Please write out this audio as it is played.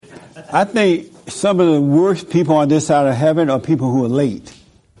I think some of the worst people on this side of heaven are people who are late.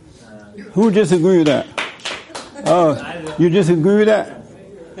 Who disagree with that? Oh, you disagree with that?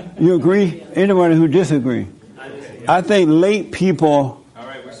 You agree? Anyone who disagree? I think late people. All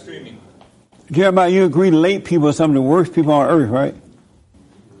right, we're streaming. Jeremiah, you agree late people are some of the worst people on earth, right?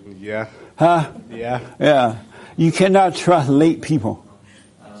 Yeah. Huh? Yeah. Yeah. You cannot trust late people.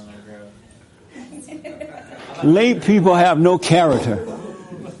 Late people have no character.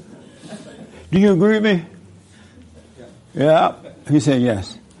 Do you agree with me? Yeah. He said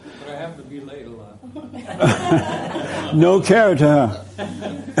yes. But I have to be late a lot. No character, huh?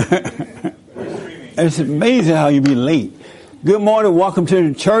 It's amazing how you be late. Good morning. Welcome to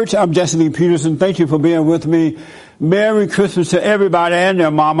the church. I'm Jesse Lee Peterson. Thank you for being with me. Merry Christmas to everybody and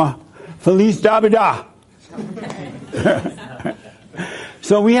their mama. Feliz Navidad.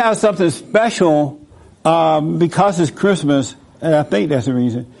 So we have something special because it's Christmas, and I think that's the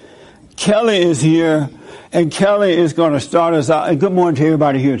reason. Kelly is here, and Kelly is going to start us out. And good morning to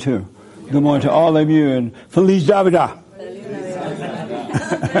everybody here, too. Good morning to all of you, and Feliz Navidad.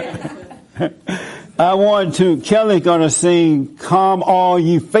 Kelly's going to sing Come All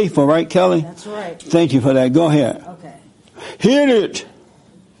Ye Faithful, right, Kelly? That's right. Thank you for that. Go ahead. Okay. Hit it.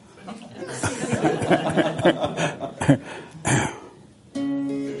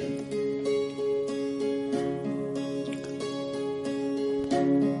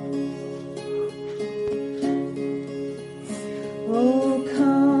 Oh,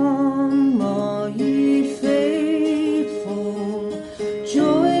 come all ye faithful,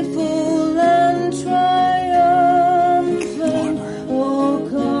 joyful and triumphant. Oh,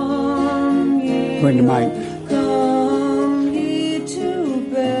 come ye. Bring the mic. Come ye to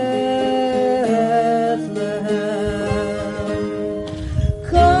Bethlehem.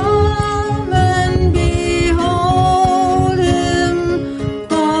 Come and behold him,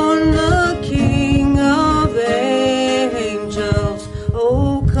 born the King of angels.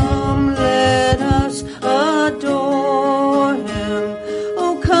 Oh, come, let us adore him.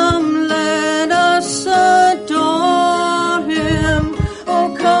 Oh, come, let us adore him.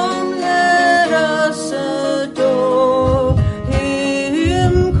 Oh, come, let us adore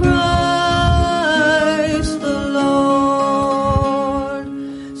him, Christ the Lord.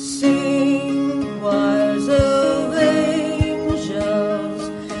 Sing, choirs of angels,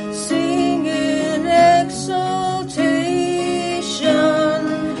 sing in exaltation.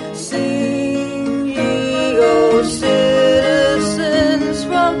 Sing ye, O citizens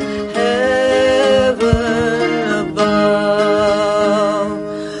from heaven above.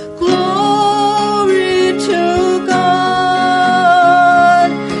 Glory to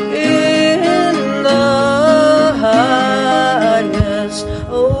God in the highest.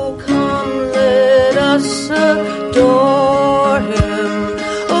 Oh, come, let us adore him.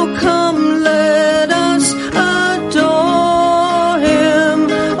 Oh, come, let us adore him.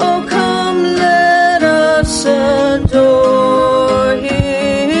 Oh, come, let us adore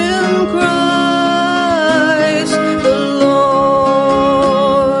him, Christ the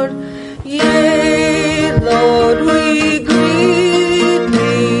Lord. Yea, Lord, we greet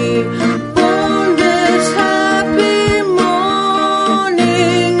thee, born this happy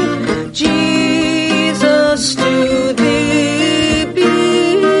morning. Jesus, to thee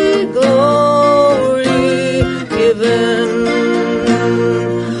be glory given.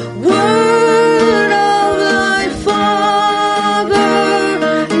 Word of thy Father,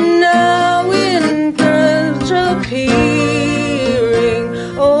 now in flesh appearing.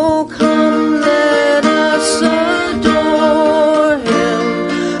 Oh, come, let us adore him.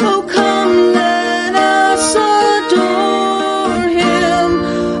 Oh, come, let us adore him.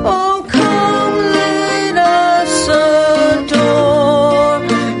 Oh, come, let us adore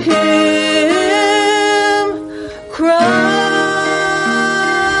him, Christ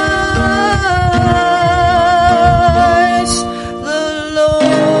the Lord.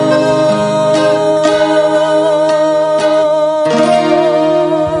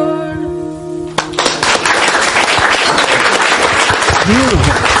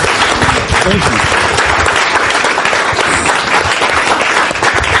 Beautiful. Thank you.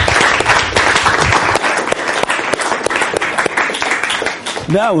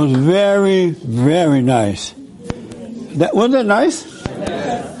 That was very, very nice. That wasn't that nice?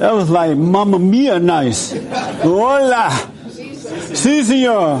 That was like Mamma Mia nice. Hola. Si,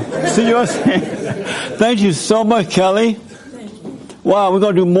 senor. Senor. Thank you so much, Kelly. Wow, we're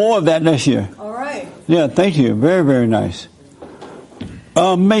going to do more of that next year. All right. Yeah, thank you. Very, very nice.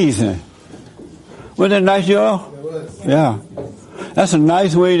 Amazing. Wasn't that nice, y'all? Yeah. That's a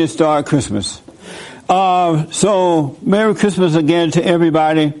nice way to start Christmas. So, Merry Christmas again to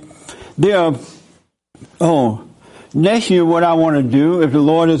everybody. Next year what I want to do, if the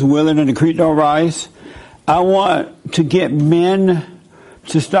Lord is willing and the creek don't rise, I want to get men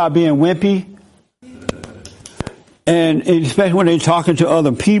to stop being wimpy. And especially when they're talking to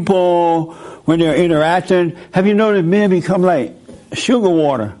other people, when they're interacting. Have you noticed men become like sugar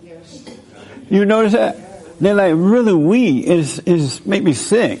water? Yes. You notice that? They're like really weak. It's make me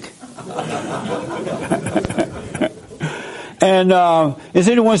sick. And is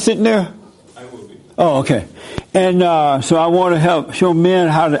anyone sitting there? I will be. Oh, okay. And so I want to help show men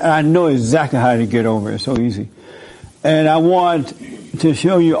I know exactly how to get over it. It's so easy. And I want to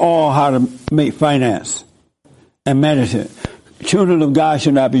show you all how to make finance and manage it. Children of God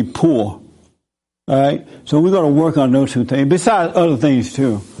should not be poor. All right? So we're going to work on those two things, besides other things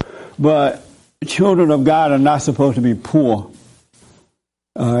too. But children of God are not supposed to be poor.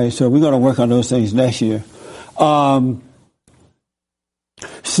 All right? So we're going to work on those things next year.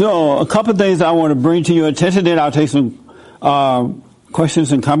 So a couple of things I want to bring to your attention, then I'll take some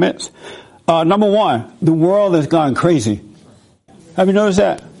questions and comments. Number one, the world has gone crazy. Have you noticed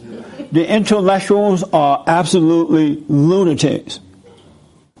that? The intellectuals are absolutely lunatics.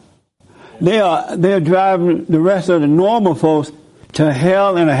 They're driving the rest of the normal folks to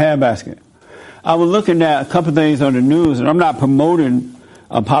hell in a handbasket. I was looking at a couple of things on the news, and I'm not promoting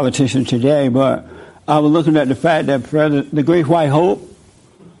a politician today, but I was looking at the fact that the Great White Hope,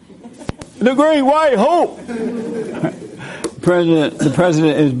 the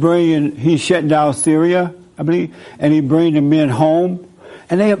president is he's shutting down Syria, I believe, and he's bringing the men home.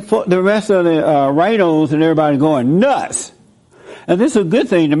 And the rest of the rhinos and everybody going nuts. And this is a good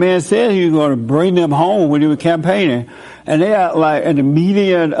thing. The man said he was going to bring them home when he was campaigning. And they act like, and the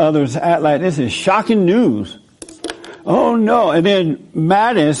media and others act like this is shocking news. Oh no. And then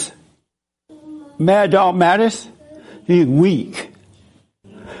Mad Dog Mattis, he's weak.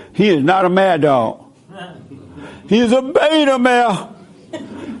 He is not a mad dog. He is a beta male.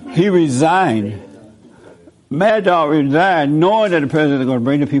 He resigned. Mad Dog resigned knowing that the president is going to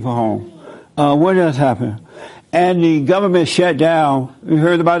bring the people home. What else happened? And the government shut down. You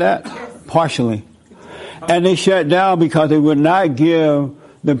heard about that? Partially. And they shut down because they would not give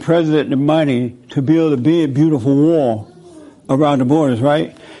the president the money to build a big, beautiful wall around the borders,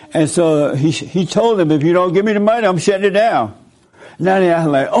 right? And so he told them, if you don't give me the money, I'm shutting it down. Now they're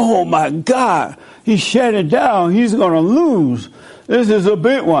like, oh my God, he shut it down. He's going to lose. This is a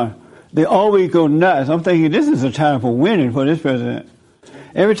big one. They always go nuts. I'm thinking this is a time for winning for this president.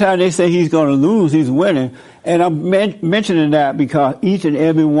 Every time they say he's going to lose, he's winning. And I'm mentioning that because each and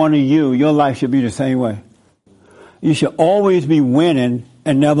every one of you, your life should be the same way. You should always be winning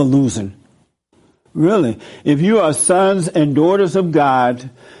and never losing. Really. If you are sons and daughters of God,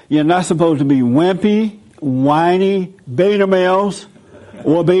 you're not supposed to be wimpy, whiny, beta males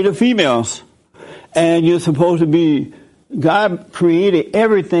or beta females. And you're supposed to be, God created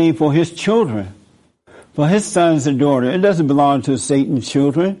everything for his children, for his sons and daughters. It doesn't belong to Satan's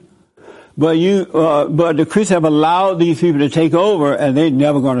children. But the Christians have allowed these people to take over, and they're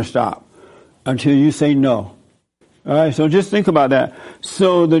never going to stop until you say no. All right, so just think about that.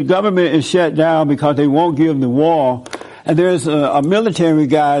 So the government is shut down because they won't give the wall. And there's a military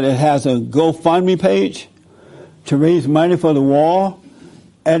guy that has a GoFundMe page to raise money for the wall.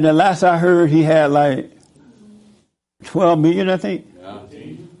 And the last I heard, he had like 12 million, I think.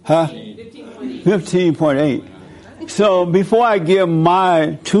 Huh? 15.8. So before I give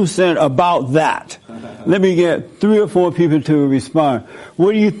my 2 cents about that, let me get 3 or 4 people to respond.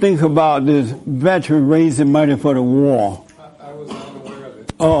 What do you think about this veteran raising money for the war? I was unaware of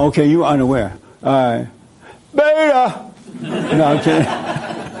it. Oh, okay, you were unaware. All right. Beta! No, I'm kidding.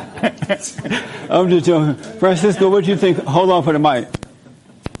 I'm just joking. Francisco, what do you think? Hold on for the mic.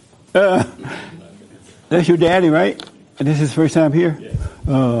 That's your daddy, right? And this is his first time here? Yes.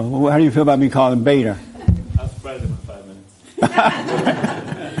 How do you feel about me calling Beta? I was surprised it went 5 minutes.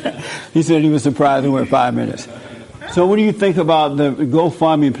 He said he was surprised it went 5 minutes. So what do you think about the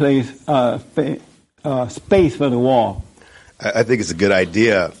GoFundMe space for the wall? I think it's a good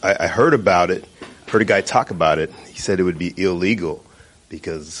idea. I heard about it, heard a guy talk about it. He said it would be illegal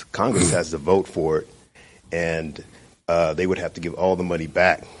because Congress has to vote for it, and they would have to give all the money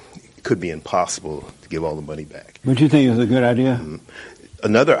back. It could be impossible to give all the money back. But you think it's a good idea? Mm-hmm.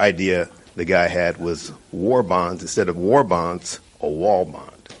 Another idea the guy had was war bonds. Instead of war bonds, a wall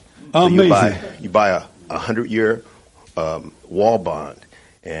bond. So amazing. You buy a 100-year wall bond,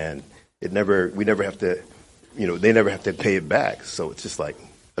 and we never have to, they never have to pay it back. So it's just like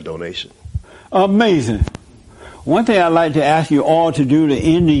a donation. Amazing. One thing I'd like to ask you all to do to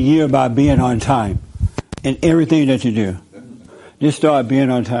end the year by being on time in everything that you do. Just start being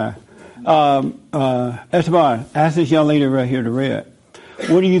on time. Esteban, ask this young lady right here to read.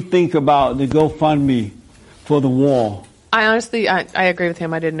 What do you think about the GoFundMe for the wall? I honestly, I agree with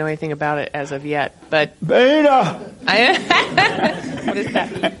him. I didn't know anything about it as of yet, but Beta! what is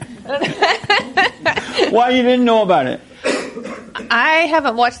that? Why you didn't know about it? I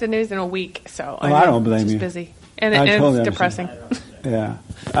haven't watched the news in a week, so I don't blame just you. busy, and I it's totally depressing. Yeah,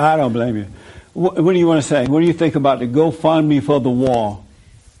 I don't blame you. What do you want to say? What do you think about the GoFundMe for the wall?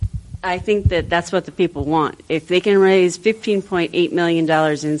 I think that that's what the people want. If they can raise $15.8 million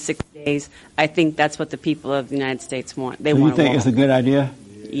in 6 days, I think that's what the people of the United States want. They So you want a think wall. it's a good idea?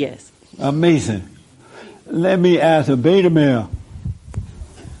 Yes. Amazing. Let me ask a beta male.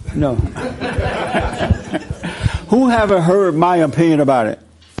 No. Who haven't heard my opinion about it?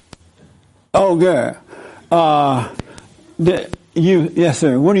 Oh, good. Yes,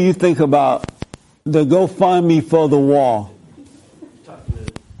 sir. What do you think about the GoFundMe for the wall?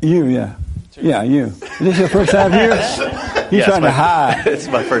 You, yeah. Yeah, you. Is this your first time here? You're trying to hide. It's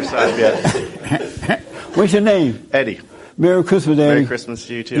my first time, yeah. What's your name? Eddie, Merry Christmas, Eddie. Merry Christmas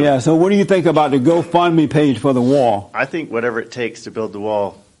to you too. Yeah, so what do you think about the GoFundMe page for the wall? I think whatever it takes to build the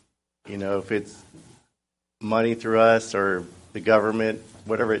wall, if it's money through us or the government,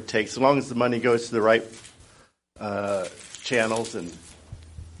 whatever it takes, as long as the money goes to the right channels and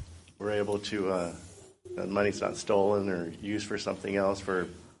we're able to, the money's not stolen or used for something else for...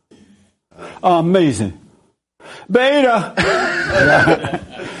 Amazing. Beta!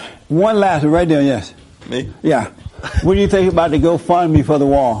 One last one right there, yes. Me? Yeah. What do you think about the GoFundMe for the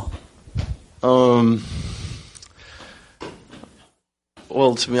wall?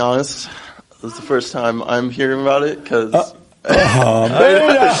 Well, to be honest, this is the first time I'm hearing about it because... Beta!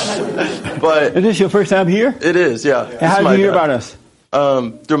 But Is this your first time here? it is, yeah. And how did you hear about us?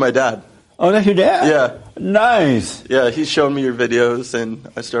 Through my dad. Oh, that's your dad? Yeah. Nice. Yeah, he showed me your videos and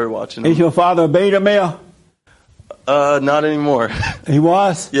I started watching Is them. your father a beta male? Not anymore. He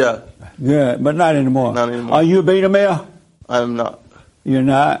was? Yeah, Good, but not anymore. Not anymore. Are you a beta male? I'm not. You're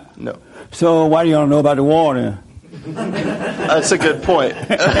not? No. So why do you don't know about the wall then? That's a good point.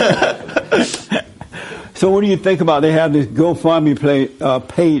 So what do you think about they have this GoFundMe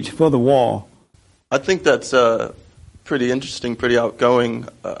page for the wall? I think that's pretty interesting, pretty outgoing.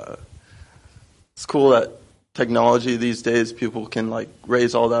 It's cool that technology these days, people can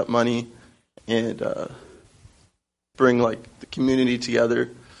raise all that money and bring the community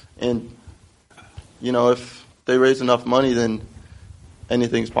together. And if they raise enough money, then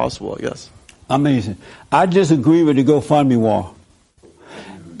anything's possible, I guess. Amazing. I disagree with the GoFundMe wall.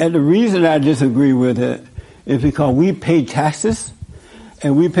 And the reason I disagree with it is because we pay taxes,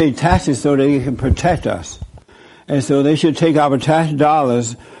 and we pay taxes so they can protect us. And so they should take our tax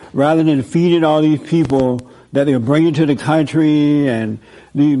dollars rather than feeding all these people that they're bringing to the country and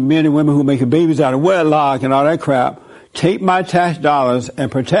these men and women who are making babies out of wedlock and all that crap. Take my tax dollars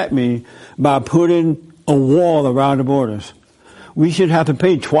and protect me by putting a wall around the borders. We should have to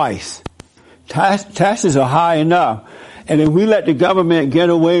pay twice. Taxes are high enough. And if we let the government get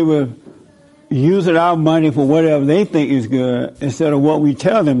away with using our money for whatever they think is good instead of what we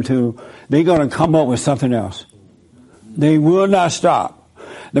tell them to, they're going to come up with something else. They will not stop.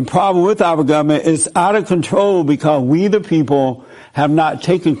 The problem with our government is out of control because we, the people, have not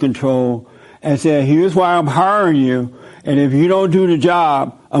taken control and said, here's why I'm hiring you, and if you don't do the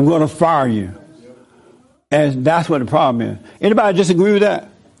job, I'm going to fire you. And that's what the problem is. Anybody disagree with that?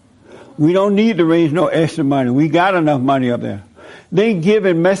 We don't need to raise no extra money. We got enough money up there. They give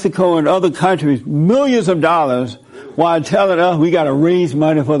in Mexico and other countries millions of dollars while telling us we got to raise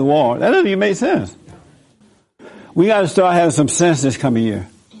money for the wall. That doesn't even make sense. We got to start having some sense this coming year.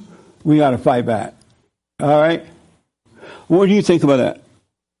 We got to fight back. All right? What do you think about that?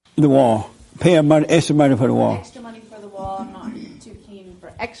 The wall. Paying money, extra money for the wall. Extra money for the wall. I'm not too keen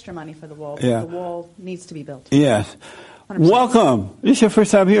for extra money for the wall. But Yeah. The wall needs to be built. Yes. 100%. Welcome. This is your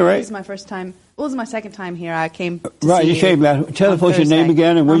first time here, right? This is my first time. Well, this is my second time here. I came to Right, see you came last. Tell on us what's your name Thursday.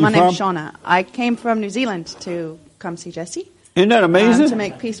 again and where My you're name's from. Shauna. I came from New Zealand to come see Jesse. Isn't that amazing? To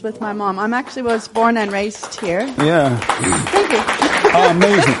make peace with my mom. I'm actually was born and raised here. Yeah. Thank you.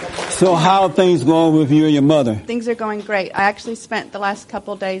 Amazing. So how are things going with you and your mother? Things are going great. I actually spent the last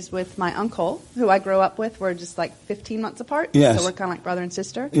couple days with my uncle, who I grew up with. We're just 15 months apart. Yes. So we're kind of like brother and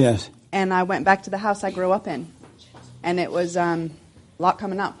sister. Yes. And I went back to the house I grew up in. And it was a lot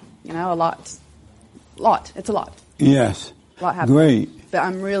coming up. A lot. It's a lot. Yes. A lot happening. Great. But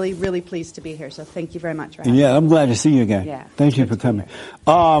I'm really, really pleased to be here. So thank you very much for having Yeah, I'm glad to see you again. Yeah, Thank you for coming.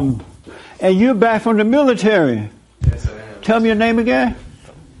 And you're back from the military. Yes, I am. Tell me your name again.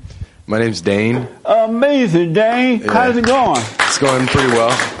 My name's Dane. Amazing, Dane. Yeah. How's it going? It's going pretty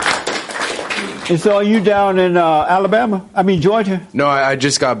well. And so are you down in Alabama? I mean, Georgia? No, I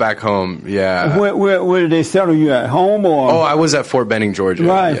just got back home. Yeah. Where did they settle you at? Home or? Oh, I was at Fort Benning, Georgia.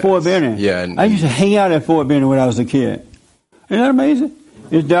 Right, yes. Fort Benning. Yeah. I used to hang out at Fort Benning when I was a kid. Isn't that amazing?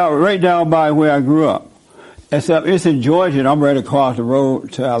 It's right down by where I grew up. Except it's in Georgia, and I'm right across the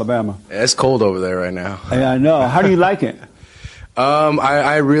road to Alabama. It's cold over there right now. Yeah, I know. How do you like it?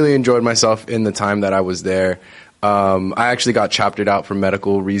 I really enjoyed myself in the time that I was there. I actually got chaptered out for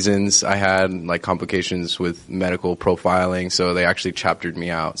medical reasons. I had like complications with medical profiling, so they actually chaptered me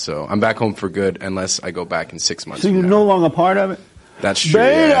out. So I'm back home for good unless I go back in 6 months. So you're no longer part of it? That's true.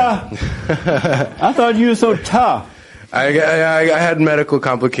 Beta! Yeah. I thought you were so tough. I had medical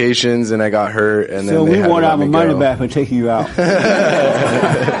complications and I got hurt, and then so they we had to want let our me money go. back for taking you out.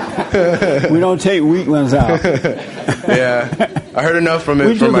 We don't take weak ones out. Yeah, I heard enough from it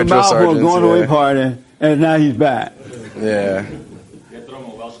We from took my him drill out for a sergeants. going away Yeah. party, and now he's back. Yeah.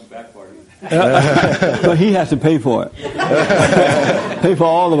 But he has to pay for it. Pay for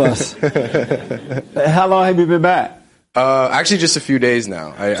all of us. How long have you been back? Actually, just a few days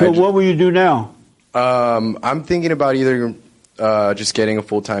now. What will you do now? I'm thinking about either just getting a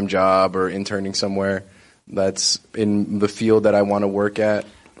full-time job or interning somewhere that's in the field that I want to work at,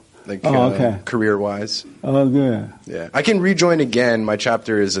 like okay. career-wise. Oh, good. Yeah, I can rejoin again. My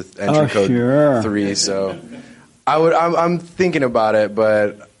chapter is entry code sure. 3, so I'm thinking about it,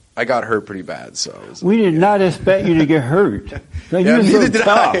 but I got hurt pretty bad. So we did not expect you to get hurt. Like, yeah, you were neither so did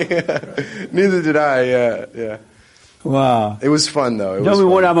tough. I. Neither did I. Yeah. Wow. It was fun though. Don't we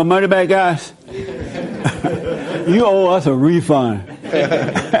want our money back, guys? You owe us a refund.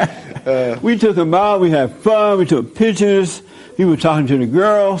 We took him out. We had fun. We took pictures. He was talking to the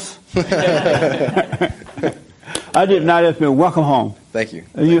girls. I did not expect. Welcome home. Thank you.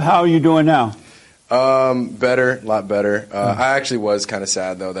 How are you doing now? Better, a lot better. I actually was kind of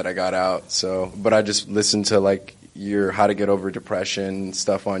sad though that I got out. But I just listened to like your How to Get Over Depression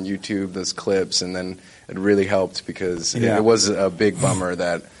stuff on YouTube, those clips, and then it really helped because it was a big bummer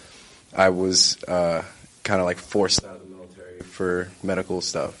that I was kind of like forced out of the military for medical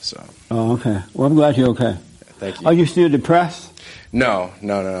stuff. So. Oh, okay. Well, I'm glad you're okay. Thank you. Are you still depressed? No.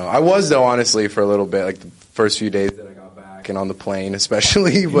 I was though, honestly, for a little bit, like the first few days that I got back and on the plane,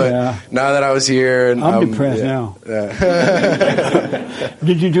 especially. But now that I was here, and I'm depressed now. Yeah.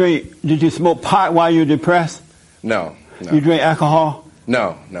 Did you drink? Did you smoke pot while you were depressed? No. You drink alcohol?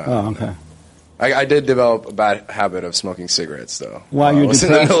 No. Oh, okay. I did develop a bad habit of smoking cigarettes, though. While you I was in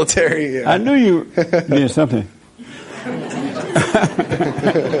depressed? the military. Yeah. I knew you did something.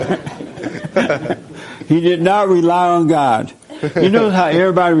 He did not rely on God. You know how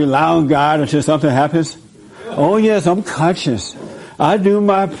everybody rely on God until something happens? Oh, yes, I'm conscious. I do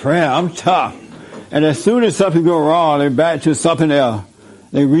my prayer. I'm tough. And as soon as something goes wrong, they're back to something else.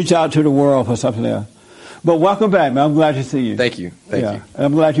 They reach out to the world for something else. But welcome back, man. I'm glad to see you. Thank you. Thank you.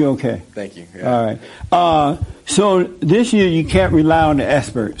 I'm glad you're okay. Thank you. Yeah. All right. So this year you can't rely on the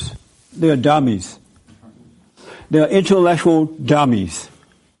experts. They're dummies. They're intellectual dummies.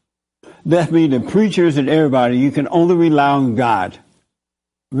 That means the preachers and everybody, you can only rely on God.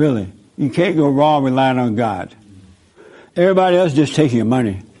 Really. You can't go wrong relying on God. Everybody else just taking your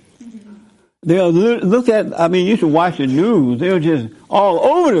money. They'll look at, you should watch the news. They're just all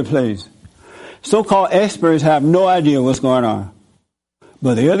over the place. So-called experts have no idea what's going on.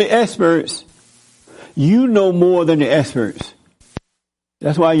 But the other experts, you know more than the experts.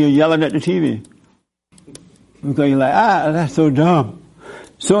 That's why you're yelling at the TV. Because you're like, that's so dumb.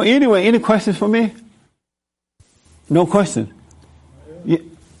 So anyway, any questions for me? No question.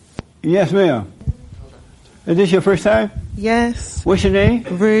 Yes, ma'am. Is this your first time? Yes. What's your name?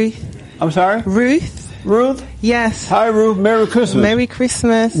 Ruth. I'm sorry? Ruth. Ruth? Yes. Hi, Ruth. Merry Christmas. Merry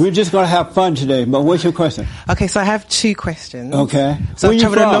Christmas. We're just going to have fun today, but what's your question? Okay, so I have 2 questions. Okay. So Where I've you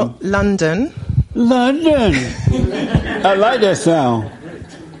traveled from? London. London. I like that sound.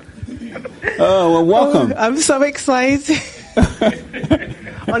 Oh, well, welcome. I'm so excited.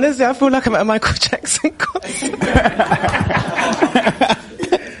 Honestly, I feel like I'm at a Michael Jackson concert.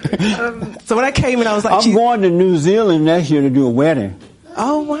 So when I came in, I was like, I'm going to New Zealand next year to do a wedding.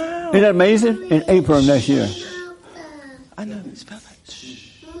 Oh, wow. Isn't that amazing? In April of next year. I know. Spell that.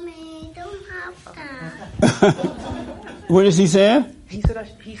 What is he saying? He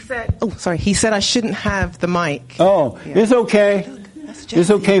said I shouldn't have the mic. Oh, yeah. It's okay.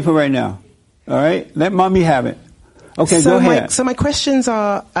 It's okay for right now. All right? Let mommy have it. Okay, go ahead. So my questions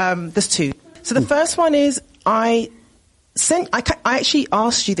are, there's 2. So the first one is, I actually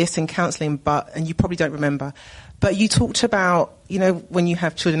asked you this in counselling, and you probably don't remember, but you talked about, when you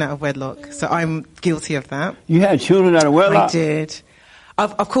have children out of wedlock. So I'm guilty of that. You had children out of wedlock? I did.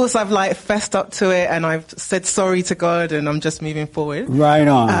 Of course, I've like fessed up to it, and I've said sorry to God, and I'm just moving forward. Right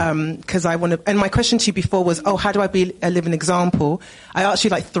on. Because I want to. And my question to you before was, how do I be a living example? I asked you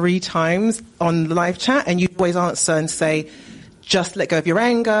like 3 times on the live chat, and you always answer and say, just let go of your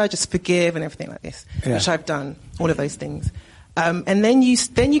anger, just forgive, and everything like this, which I've done, all of those things. And then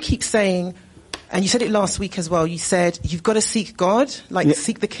you keep saying, and you said it last week as well. You said you've got to seek God,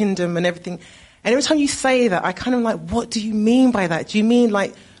 seek the kingdom and everything. And every time you say that, I kind of like, what do you mean by that? Do you mean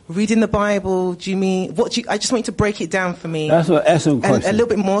like reading the Bible? Do you mean, I just want you to break it down for me. That's an excellent question. And a little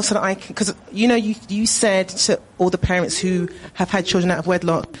bit more so that I can, because, you said to all the parents who have had children out of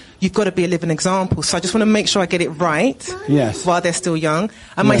wedlock, you've got to be a living example. So I just want to make sure I get it right. Yes. While they're still young.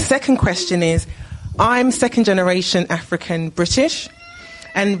 And my second question is, I'm second generation African British.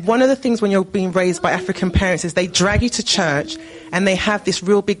 And one of the things when you're being raised by African parents is they drag you to church and they have this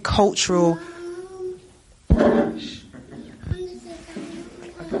real big cultural...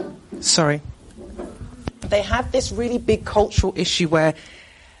 Sorry. They have this really big cultural issue where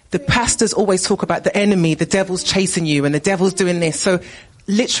the pastors always talk about the enemy, the devil's chasing you, and the devil's doing this. So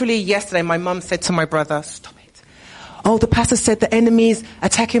literally yesterday, my mum said to my brother, stop it. Oh, the pastor said the enemy's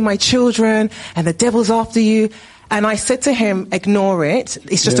attacking my children, and the devil's after you. And I said to him, ignore it.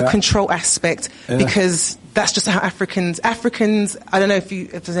 It's just a control aspect, because that's just how Africans, I don't know if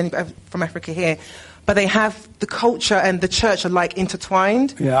there's anybody from Africa here, but they have the culture and the church are like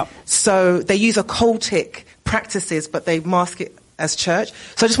intertwined. Yeah. So they use occultic practices, but they mask it as church.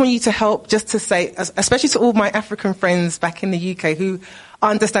 So I just want you to help, just to say, especially to all my African friends back in the UK who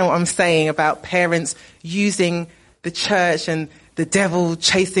understand what I'm saying about parents using the church and the devil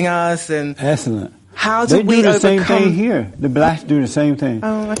chasing us. And excellent. How do we overcome? They do the same thing here. The blacks do the same thing.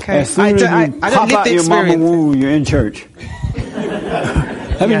 Oh, okay. As soon as you pop out your mama womb, you're in church.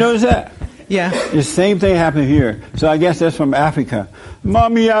 Have you noticed that? Yeah. The same thing happened here. So I guess that's from Africa.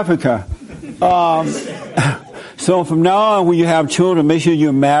 Mommy Africa. So from now on, when you have children, make sure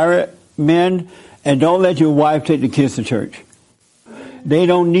you're married men, and don't let your wife take the kids to church. They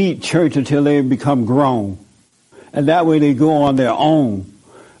don't need church until they become grown. And that way they go on their own.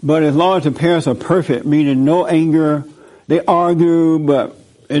 But as long as the parents are perfect, meaning no anger, they argue, but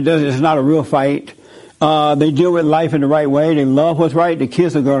it's not a real fight. They deal with life in the right way. They love what's right. The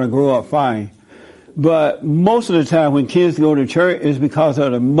kids are going to grow up fine. But most of the time when kids go to church, it's because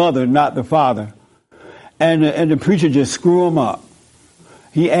of the mother, not the father. And the preacher just screw them up.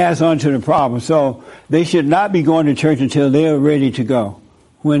 He adds on to the problem. So they should not be going to church until they're ready to go.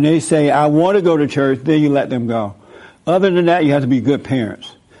 When they say, I want to go to church, then you let them go. Other than that, you have to be good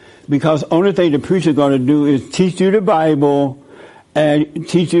parents. Because the only thing the preacher is going to do is teach you the Bible and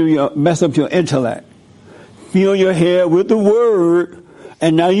teach you, mess up your intellect. Fill your head with the word,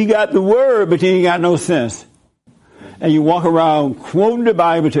 and now you got the word, but then you got no sense. And you walk around quoting the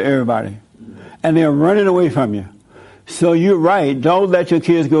Bible to everybody, and they're running away from you. So you're right. Don't let your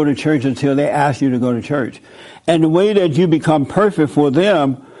kids go to church until they ask you to go to church. And the way that you become perfect for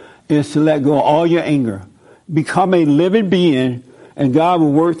them is to let go of all your anger. Become a living being, and God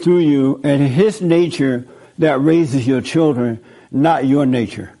will work through you, and His nature that raises your children, not your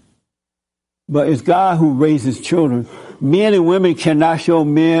nature. But it's God who raises children. Men and women cannot show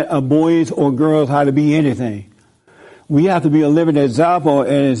men or boys or girls how to be anything. We have to be a living example,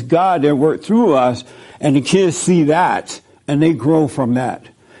 and it's God that worked through us, and the kids see that, and they grow from that.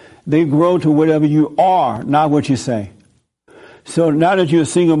 They grow to whatever you are, not what you say. So now that you're a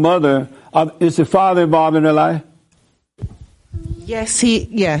single mother, is the father involved in their life? Yes,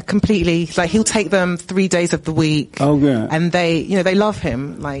 completely. Like he'll take them 3 days of the week. Oh, good. And they love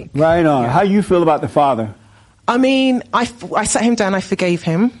him. Like right on. How you feel about the father? I mean, I sat him down. I forgave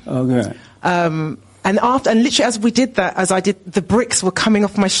him. Oh, good. And literally as we did that, as I did, the bricks were coming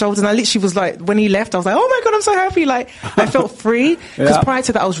off my shoulders, and I literally was like, when he left, I was like, oh my God, I'm so happy. Like I felt free, because prior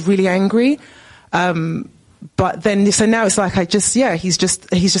to that I was really angry. But then, so now it's like he's just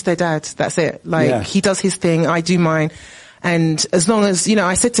their dad. That's it. Like he does his thing, I do mine. And as long as,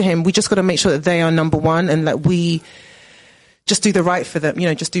 I said to him, we just got to make sure that they are number one, and that we just do the right for them,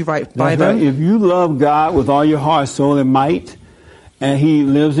 just do right by them. Right. If you love God with all your heart, soul, and might, and He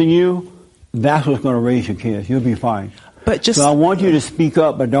lives in you, that's what's going to raise your kids. You'll be fine. So I want you to speak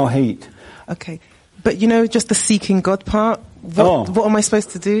up, but don't hate. Okay. But just the seeking God part, what am I supposed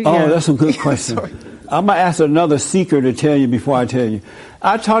to do? Oh, that's a good question. I'm going to ask another seeker to tell you before I tell you.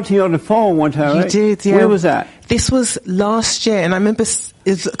 I talked to you on the phone one time, right? You did, yeah. Where was that? This was last year, and I remember,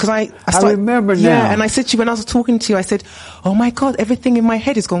 because I remember now. Yeah, and I said to you, when I was talking to you, I said, oh my God, everything in my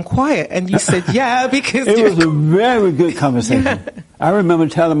head has gone quiet. And you said, yeah, because... It was a very good conversation. I remember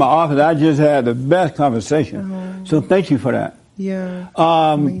telling my office, I just had the best conversation. So thank you for that. Yeah.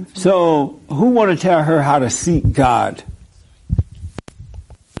 So who want to tell her how to seek God?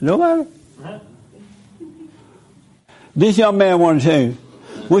 Nobody? This young man want to tell you.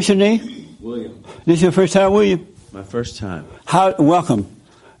 What's your name? William. This your first time, William? My first time. Welcome.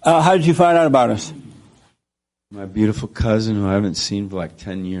 How did you find out about us? My beautiful cousin who I haven't seen for like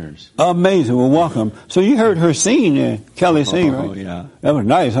 10 years. Amazing. Well, welcome. So you heard her sing there, Kelly sing, right? Oh, yeah. That was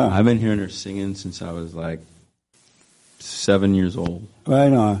nice, huh? I've been hearing her singing since I was like 7 years old.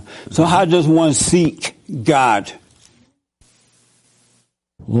 Right on. So how does one seek God?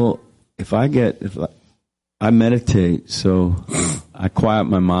 Well, if I meditate, so I quiet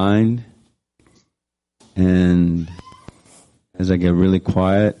my mind, and as I get really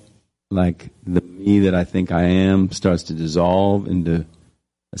quiet, like the me that I think I am starts to dissolve into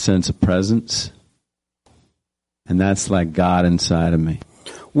a sense of presence, and that's like God inside of me.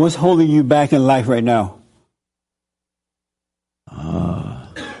 What's holding you back in life right now?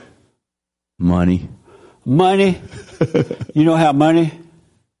 Money. Money? You don't have money?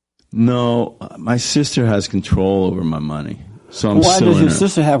 No, my sister has control over my money. So I'm Why does suing your her.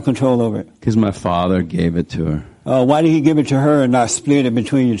 sister have control over it? Because my father gave it to her. Why did he give it to her and not split it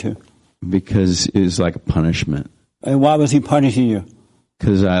between you two? Because it was like a punishment. And why was he punishing you?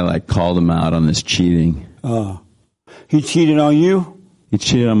 Because I like called him out on this cheating. He cheated on you? He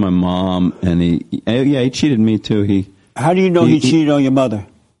cheated on my mom, and he cheated me too. How do you know he cheated on your mother?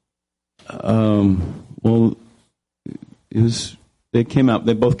 Well, it was. They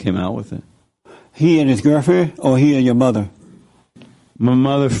both came out with it. He and his girlfriend, or he and your mother? My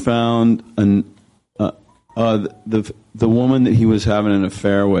mother found the woman that he was having an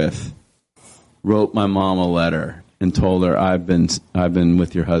affair with wrote my mom a letter and told her, I've been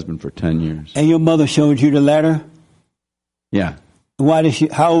with your husband for 10 years. And your mother showed you the letter? Yeah. Why did she?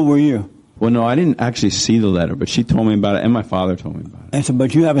 How old were you? Well, no, I didn't actually see the letter, but she told me about it, and my father told me about it. And so,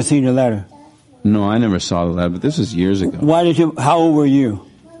 but you haven't seen the letter? No, I never saw the letter, but this was years ago. Why did you? How old were you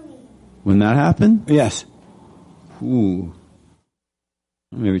when that happened? Yes. Ooh,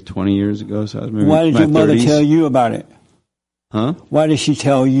 maybe 20 years ago. So I was maybe Why did your mother 30s. tell you about it? Huh? Why did she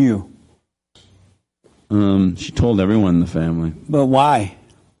tell you? She told everyone in the family. But why?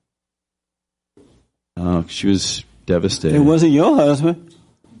 She was devastated. It wasn't your husband,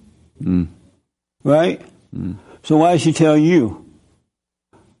 right? So why did she tell you?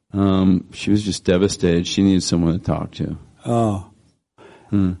 She was just devastated. She needed someone to talk to.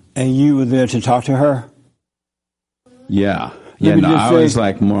 And you were there to talk to her? Yeah. Yeah, no, I was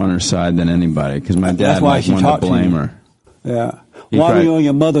like more on her side than anybody because my dad like wanted to blame her. Yeah. Why were you on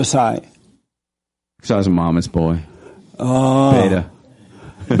your mother's side? Because I was a mama's boy. Oh. Beta.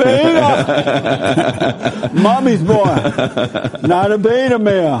 Beta! Mommy's boy. Not a beta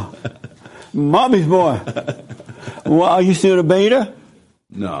male. Mommy's boy. Well, are you still a beta?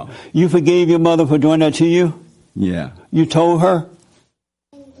 No. You forgave your mother for doing that to you? Yeah. You told her?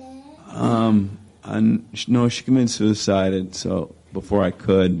 No, she committed suicide so before I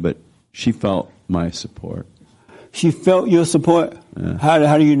could, but she felt my support. She felt your support? Yeah.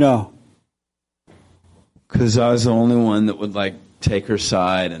 How do you know? Because I was the only one that would like take her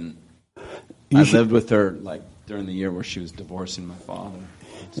side, and I lived with her like during the year where she was divorcing my father.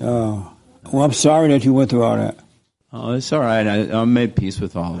 Oh, well, I'm sorry that you went through all that. Oh, it's all right. I made peace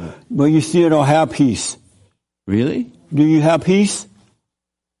with all of it. But you still don't have peace. Really? Do you have peace?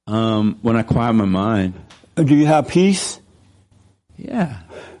 When I quiet my mind. Do you have peace? Yeah.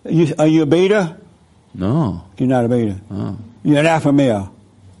 Are you a beta? No. You're not a beta. Oh. You're an alpha male.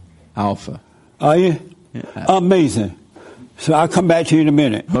 Alpha. Are you? Yeah. Amazing. So I'll come back to you in a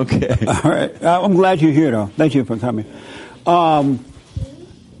minute. Okay. All right. I'm glad you're here, though. Thank you for coming.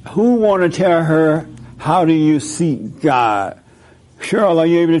 Who want to tell her, how do you seek God? Cheryl, are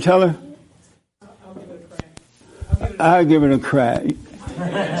you able to tell her? I'll give it a crack.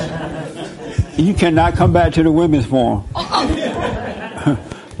 You cannot come back to the women's forum. Wow,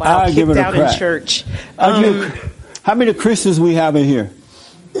 I'll give it a kicked out crack. in church. How many Christians we have in here?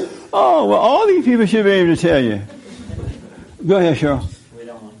 Oh, well, all these people should be able to tell you. Go ahead, Cheryl.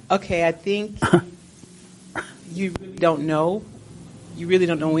 Okay, I think you really don't know. You really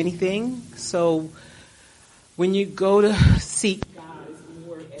don't know anything. So when you go to seek God, it's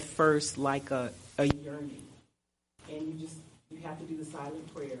more at first like a yearning. And you have to do the silent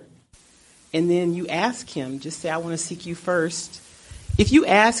prayer. And then you ask him, just say, I want to seek you first. If you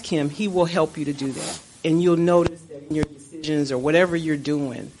ask him, he will help you to do that. And you'll notice that in your decisions or whatever you're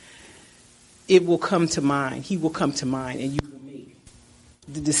doing, it will come to mind. He will come to mind, and you will make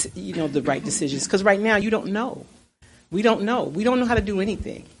the right decisions. Because right now, you don't know. We don't know. We don't know how to do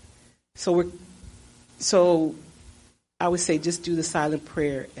anything. So I would say just do the silent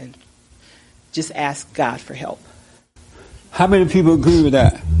prayer and just ask God for help. How many people agree with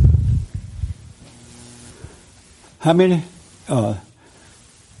that? How many? And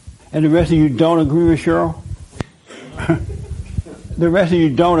the rest of you don't agree with Cheryl? The rest of you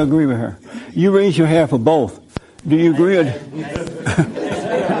don't agree with her. You raise your hand for both. Do you agree?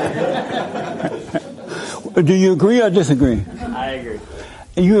 Do you agree or disagree? I agree.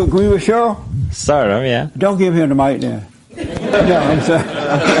 You agree with Cheryl? Sort of, yeah. Don't give him the mic then. No, I'm sorry.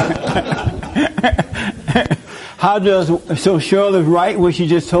 So Cheryl is right what she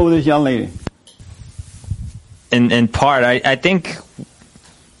just told this young lady? In part, I think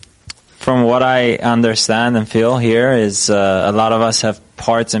from what I understand and feel here is a lot of us have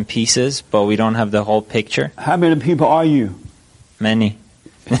parts and pieces, but we don't have the whole picture. How many people are you? Many.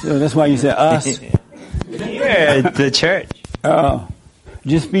 So that's why you said us? Here, the church.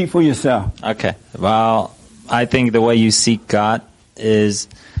 Just speak for yourself. Okay. Well, I think the way you seek God is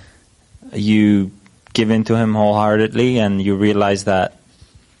you give into Him wholeheartedly, and you realize that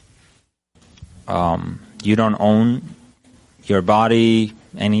you don't own your body,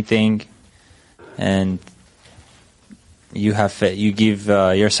 anything, and you have faith. You give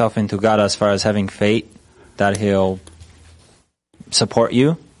yourself into God as far as having faith that He'll support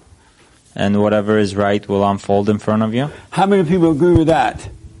you, and whatever is right will unfold in front of you. How many people agree with that?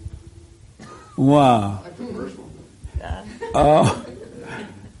 Wow.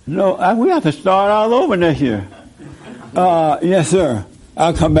 No, we have to start all over next year. Yes, sir.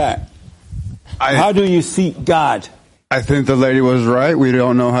 I'll come back. How do you seek God? I think the lady was right. We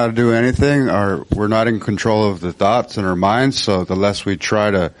don't know how to do anything, or we're not in control of the thoughts in our minds, so the less we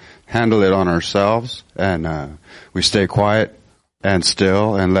try to handle it on ourselves, and we stay quiet and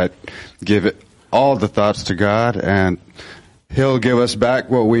still and give it all the thoughts to God, and He'll give us back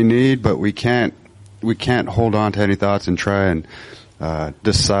what we need, but we can't hold on to any thoughts and try and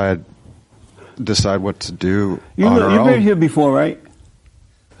decide what to do on our own. You've been here before, right?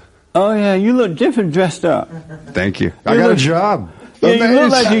 Oh yeah, you look different dressed up. Thank you. I got a job. Yeah, you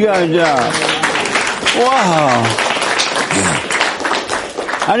look like you got a job. Wow.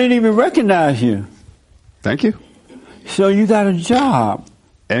 I didn't even recognize you. Thank you. So you got a job.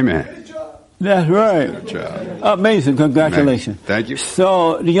 Amen. That's right. Good job. Amazing. Congratulations. Thank you.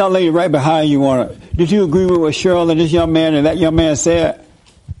 So the young lady right behind you, did you agree with what Cheryl and this young man and that young man said?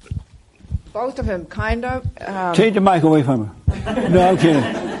 Both of them, kind of. Take the mic away from her. No, I'm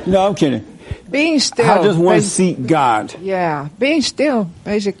kidding. No, I'm kidding. Being still. How does one seek God? Yeah, being still,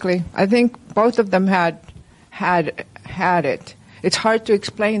 basically. I think both of them had it. It's hard to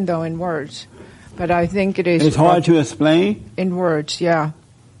explain, though, in words. But I think it is. It's hard to explain? In words, yeah.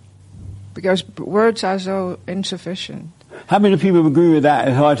 Because words are so insufficient. How many people agree with that?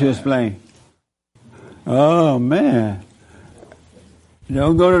 It's hard to explain. Oh, man.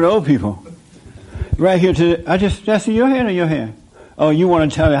 Don't go to the old people. Right here that's in your hand or your hand? Oh, you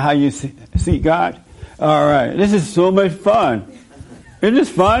want to tell me how you seek God? All right. This is so much fun. Isn't this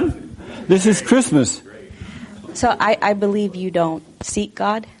fun? This is Christmas. So I believe you don't seek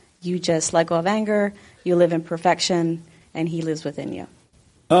God. You just let go of anger. You live in perfection, and He lives within you.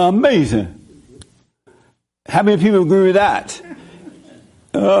 Amazing. How many people agree with that?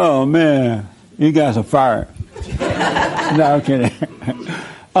 Oh, man. You guys are fired. No, I'm kidding.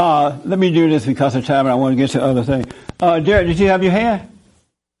 Let me do this because of time, and I want to get to other things. Derek, did you have your hand?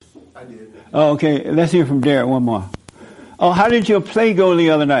 I did. Oh, okay. Let's hear from Derek one more. Oh, how did your play go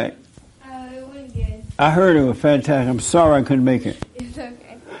the other night? It went good. I heard it was fantastic. I'm sorry I couldn't make it. It's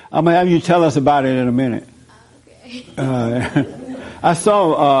okay. I'm going to have you tell us about it in a minute. Okay. I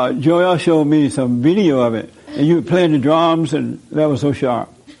saw Joel showed me some video of it, and you were playing the drums, and that was so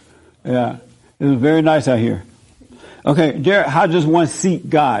sharp. Yeah. It was very nice out here. Okay, Derek, how does one seek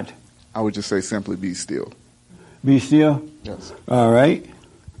God? I would just say simply be still. Be still? Yes. All right.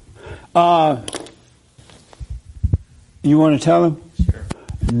 You want to tell him? Sure.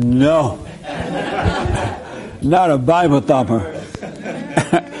 No. Not a Bible thumper.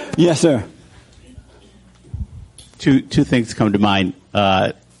 Yes, sir. Two things come to mind.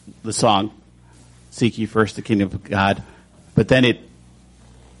 The song, Seek Ye First the Kingdom of God. But then it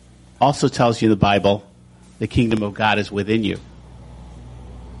also tells you in the Bible, the kingdom of God is within you.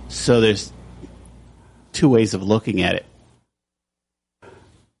 So there's two ways of looking at it.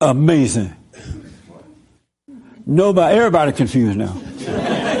 Amazing. Everybody confused now.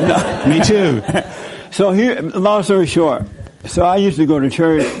 No. Me too. So here, long story short, so I used to go to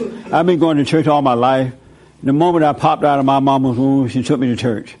church. I've been going to church all my life. The moment I popped out of my mama's womb, she took me to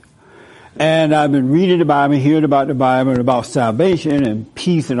church. And I've been reading the Bible, hearing about the Bible, and about salvation and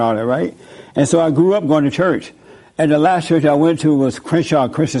peace and all that, right? And so I grew up going to church. And the last church I went to was Crenshaw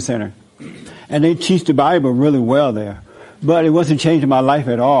Christian Center. And they teach the Bible really well there. But it wasn't changing my life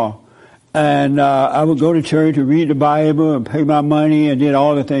at all. And I would go to church to read the Bible and pay my money and did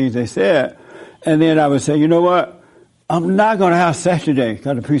all the things they said. And then I would say, you know what? I'm not going to have sex today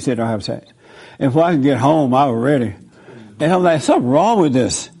because the priest said don't have sex. If I could get home, I was ready. And I'm like, something wrong with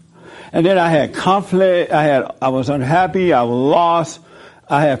this. And then I had conflict. I was unhappy. I was lost.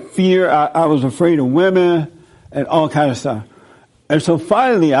 I had fear. I was afraid of women and all kinds of stuff. And so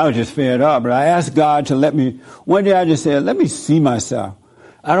finally I was just fed up. But I asked God to one day I just said, let me see myself.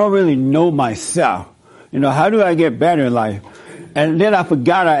 I don't really know myself. How do I get better in life? And then I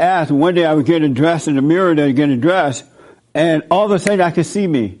forgot I asked. One day I was getting dressed in the mirror, getting dressed, and all of a sudden I could see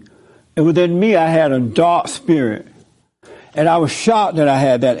me. And within me I had a dark spirit. And I was shocked that I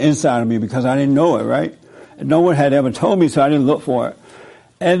had that inside of me because I didn't know it, right? And no one had ever told me, so I didn't look for it.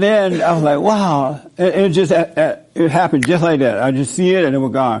 And then I was like, wow. It happened just like that. I just see it and it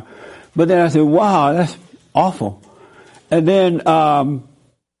was gone. But then I said, wow, that's awful. And then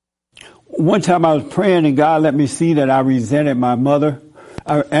one time I was praying and God let me see that I resented my mother.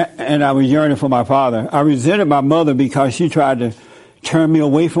 And I was yearning for my father. I resented my mother because she tried to turn me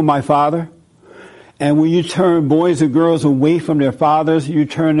away from my father. And when you turn boys and girls away from their fathers, you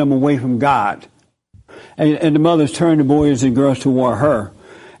turn them away from God. And the mothers turn the boys and girls toward her.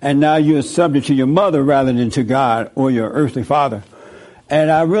 And now you're subject to your mother rather than to God or your earthly father.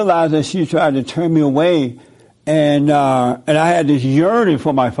 And I realized that she tried to turn me away. And I had this yearning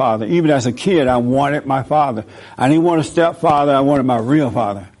for my father. Even as a kid, I wanted my father. I didn't want a stepfather. I wanted my real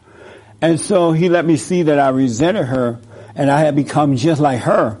father. And so he let me see that I resented her and I had become just like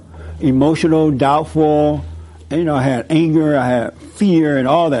her. Emotional, doubtful, I had anger, I had fear and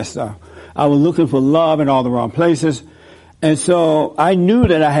all that stuff. I was looking for love in all the wrong places. And so I knew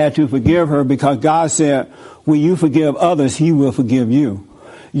that I had to forgive her because God said, when you forgive others, He will forgive you.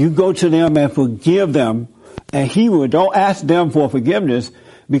 You go to them and forgive them and He will. Don't ask them for forgiveness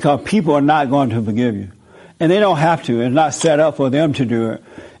because people are not going to forgive you. And they don't have to. It's not set up for them to do it.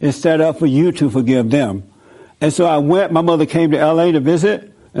 It's set up for you to forgive them. And so I went, my mother came to LA to visit.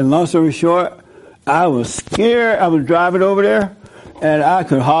 And long story short, I was scared. I was driving over there and I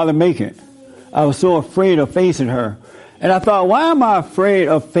could hardly make it. I was so afraid of facing her. And I thought, why am I afraid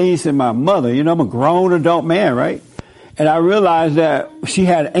of facing my mother? I'm a grown adult man, right? And I realized that she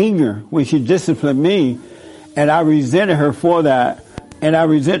had anger when she disciplined me and I resented her for that. And I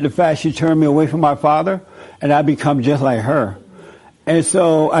resent the fact she turned me away from my father and I become just like her. And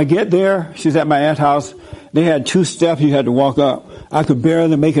so I get there. She's at my aunt's house. They had 2 steps you had to walk up. I could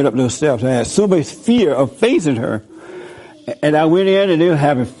barely make it up those steps. I had so much fear of facing her. And I went in and they were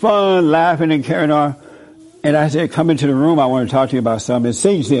having fun, laughing and carrying on. And I said, come into the room. I want to talk to you about something. And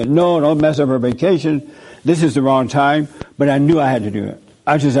Satan said, no, don't mess up her vacation. This is the wrong time. But I knew I had to do it.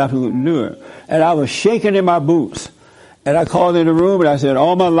 I just absolutely knew it. And I was shaking in my boots. And I called in the room and I said,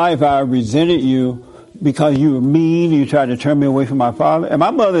 all my life I resented you because you were mean. You tried to turn me away from my father. And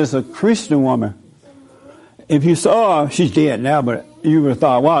my mother is a Christian woman. If you saw her, she's dead now, but you would have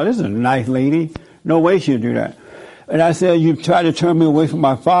thought, wow, this is a nice lady. No way she'd do that. And I said, you tried to turn me away from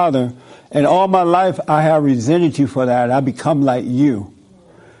my father. And all my life, I have resented you for that. I become like you.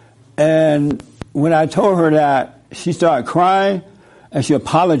 And when I told her that, she started crying and she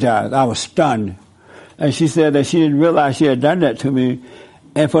apologized. I was stunned. And she said that she didn't realize she had done that to me.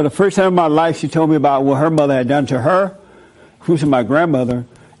 And for the first time in my life, she told me about what her mother had done to her, who's my grandmother.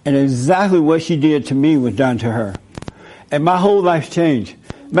 And exactly what she did to me was done to her. And my whole life changed.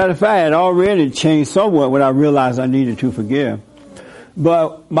 Matter of fact, it had already changed somewhat when I realized I needed to forgive.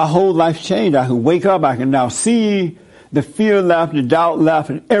 But my whole life changed. I could wake up, I can now see the fear left, the doubt left,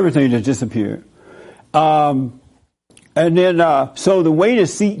 and everything just disappeared. So the way to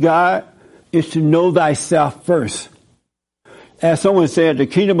seek God is to know thyself first. As someone said, the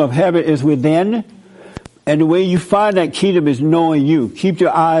kingdom of heaven is within. And the way you find that kingdom is knowing you. Keep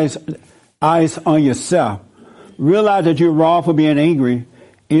your eyes on yourself. Realize that you're wrong for being angry.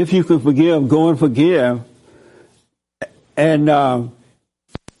 If you can forgive, go and forgive. And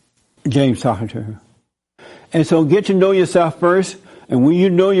James talking to her. And so get to know yourself first. And when you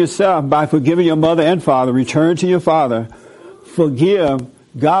know yourself by forgiving your mother and father, return to your father. Forgive.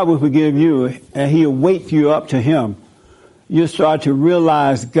 God will forgive you. And He'll wake you up to Him. You'll start to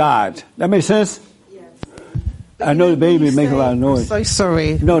realize God. That makes sense? I know the baby makes a lot of noise. I'm so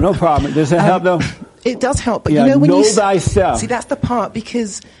sorry. No problem. Does that help though? It does help. But yeah, when know you thyself. See, that's the part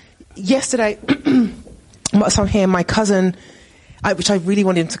because yesterday, so I'm here, my cousin, which I really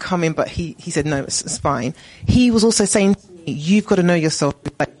wanted him to come in, but he said no, it's fine. He was also saying to me, you've got to know yourself.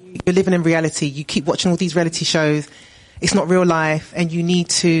 Like, you're living in reality. You keep watching all these reality shows. It's not real life, and you need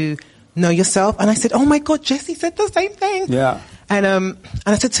to know yourself. And I said, oh my God, Jesse said the same thing. Yeah. And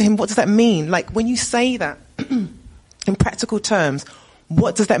I said to him, what does that mean? Like, when you say that in practical terms,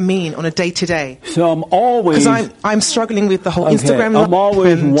 what does that mean on a day-to-day? So I'm always... Because I'm struggling with the whole Instagram. I'm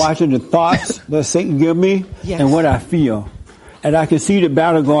always watching the thoughts that Satan give me and what I feel. And I can see the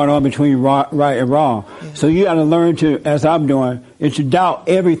battle going on between right and wrong. Yeah. So you got to learn to, as I'm doing, is to doubt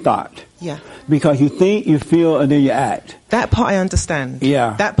every thought. Yeah. Because you think, you feel, and then you act. That part I understand.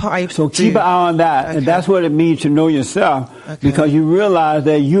 Yeah. That part I So keep an eye on that. And that's what it means to know yourself. Because you realize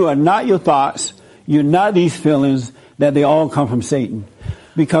that you are not your thoughts. You're not these feelings, that they all come from Satan.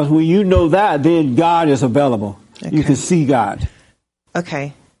 Because when you know that, then God is available. You can see God.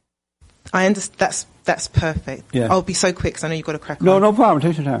 Okay. I understand. That's perfect. Yeah. I'll be so quick because I know you've got to crack on. No problem.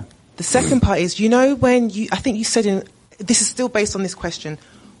 Take your time. The second part is, when I think you said this is still based on this question,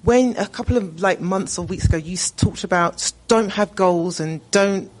 when a couple of months or weeks ago you talked about don't have goals and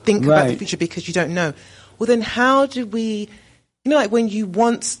don't think about the future because you don't know. Well, then how do we, when you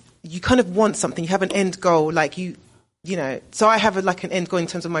kind of want something, you have an end goal, so I have an end goal in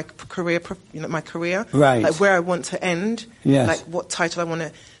terms of my career, my career, right? Like where I want to end, like what title I want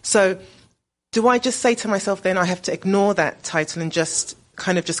to. So, do I just say to myself then I have to ignore that title and just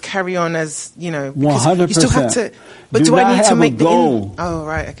carry on as 100%. You still have to, but do I need to make the goal? Oh,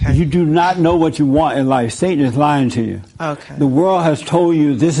 right, okay. You do not know what you want in life. Satan is lying to you. Okay. The world has told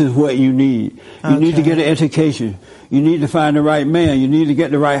you this is what you need. You need to get an education. You need to find the right man. You need to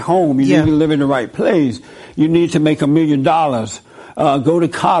get the right home. You need to live in the right place. You need to make $1 million. Go to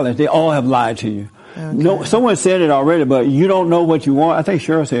college. They all have lied to you. Okay. No, someone said it already, but you don't know what you want. I think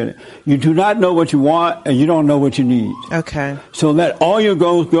Cheryl said it. You do not know what you want, and you don't know what you need. Okay. So let all your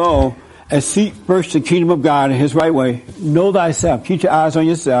goals go, and seek first the kingdom of God in His right way. Know thyself. Keep your eyes on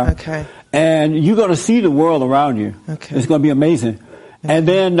yourself. Okay. And you're going to see the world around you. Okay. It's going to be amazing. Okay. And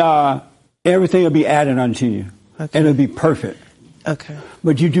then everything will be added unto you. Okay. And it'll be perfect. Okay.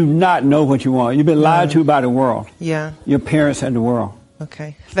 But you do not know what you want. You've been lied to by the world. Yeah. Your parents and the world.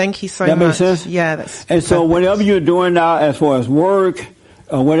 Okay. Thank you so much. That makes sense? Yeah, that's And so whatever you're doing now as far as work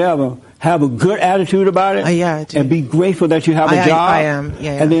or whatever, have a good attitude about it. Yeah, I do. And be grateful that you have a job. I am.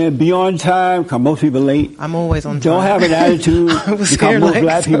 Yeah. And then be on time, because most people late. I'm always on time. Don't have an attitude, because most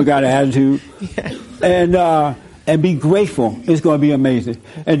black people got an attitude. Yeah. And be grateful. It's going to be amazing.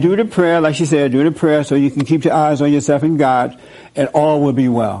 And do the prayer, like she said, do the prayer so you can keep your eyes on yourself and God, and all will be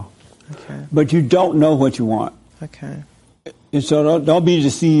well. Okay. But you don't know what you want. Okay. And so don't be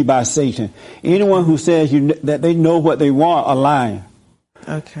deceived by Satan. Anyone who says that they know what they want are lying.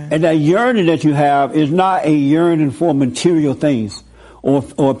 Okay. And that yearning that you have is not a yearning for material things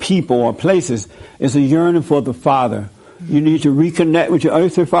or people or places. It's a yearning for the Father. Mm-hmm. You need to reconnect with your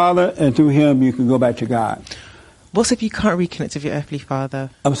earthly father, and through him you can go back to God. What if you can't reconnect with your earthly father?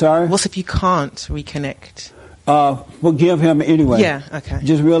 I'm sorry? What if you can't reconnect? Forgive him anyway. Yeah, okay.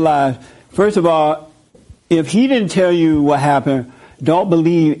 Just realize, first of all, if he didn't tell you what happened, don't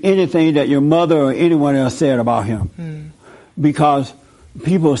believe anything that your mother or anyone else said about him. Because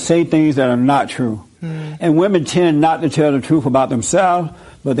people say things that are not true. And women tend not to tell the truth about themselves,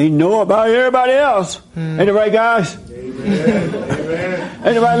 but they know about everybody else. Ain't it right, guys? Amen.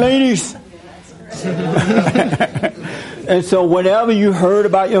 Ain't it right, ladies? And so whatever you heard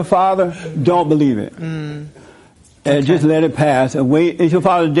about your father, don't believe it. And just let it pass. And wait, is your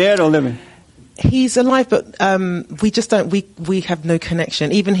father dead or living? He's alive, but we just don't. We have no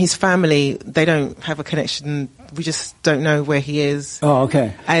connection. Even his family, they don't have a connection. We just don't know where he is. Oh,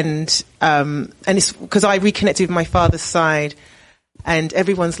 okay. And it's because I reconnected with my father's side, and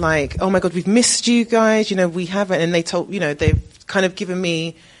everyone's like, "Oh my God, we've missed you guys." We haven't. And they told, they've kind of given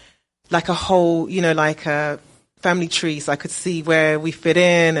me like a whole, like a family tree, so I could see where we fit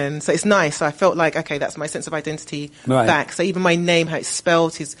in, and so it's nice. So I felt like, okay, that's my sense of identity back. So even my name, how it's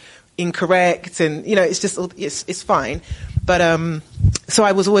spelled, is incorrect, and it's just it's fine. But so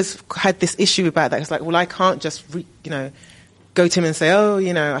I was always had this issue about that. It's like, well, I can't just go to him and say, oh,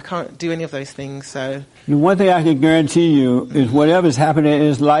 I can't do any of those things. So the one thing I can guarantee you is whatever's happening in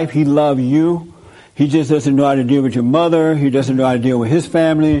his life, he loves you. He just doesn't know how to deal with your mother. He doesn't know how to deal with his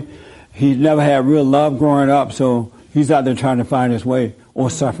family. He's never had real love growing up, so he's out there trying to find his way or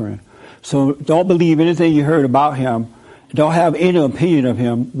suffering. So don't believe anything you heard about him. Don't have any opinion of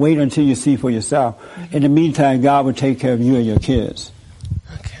him. Wait until you see for yourself. In the meantime, God will take care of you and your kids.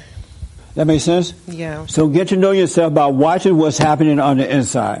 Okay. That makes sense? Yeah. So get to know yourself by watching what's happening on the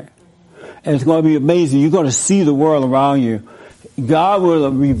inside. And it's going to be amazing. You're going to see the world around you. God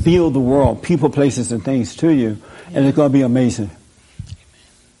will reveal the world, people, places, and things to you. And it's going to be amazing.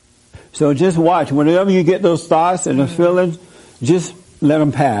 So just watch. Whenever you get those thoughts and those feelings, just let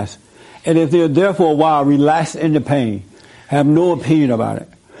them pass. And if they're there for a while, relax in the pain. Have no opinion about it.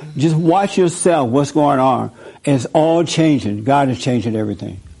 Just watch yourself, what's going on. It's all changing. God is changing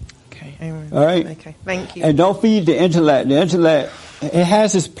everything. Okay, amen. All right? Okay, thank you. And don't feed the intellect. The intellect, it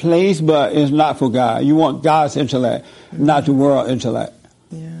has its place, but it's not for God. You want God's intellect, not the world intellect.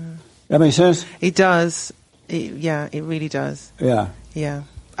 Yeah. That makes sense? It does. It really does. Yeah. Yeah.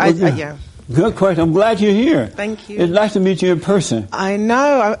 Yeah. Good question. I'm glad you're here. Thank you. It's nice to meet you in person. I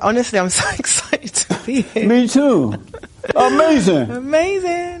know. Honestly, I'm so excited to be here. Me too. Amazing.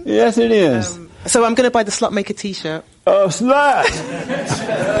 Amazing. Yes, it is. So I'm going to buy the Slut Maker t-shirt. Oh, slut!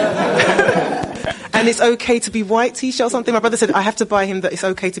 And it's okay to be white t-shirt or something. My brother said I have to buy him that it's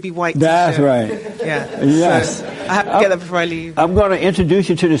okay to be white That's t-shirt. right. Yeah. Yes. So I have to get that before I leave. I'm going to introduce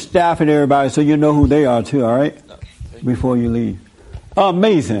you to the staff and everybody so you know who they are too, all right? Okay. Before you leave.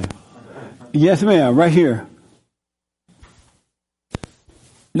 Amazing. Yes, ma'am. Right here.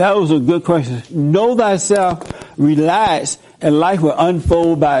 That was a good question. Know thyself, relax, and life will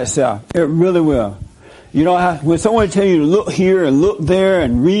unfold by itself. It really will. You know, when someone tells you to look here and look there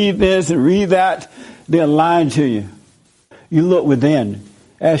and read this and read that, they're lying to you. You look within.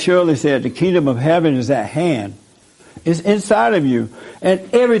 As Shirley said, the kingdom of heaven is at hand. It's inside of you.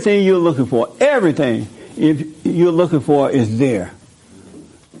 And everything you're looking for, everything if you're looking for is there.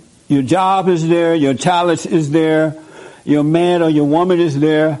 Your job is there. Your talent is there. Your man or your woman is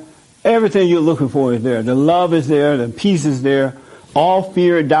there. Everything you're looking for is there. The love is there. The peace is there. All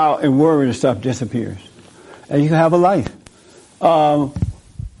fear, doubt, and worry and stuff disappears. And you can have a life. Oh,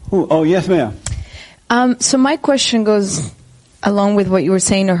 yes, ma'am. So my question goes along with what you were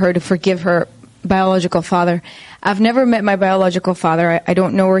saying to her to forgive her biological father. I've never met my biological father. I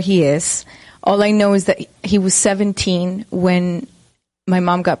don't know where he is. All I know is that he was 17 when my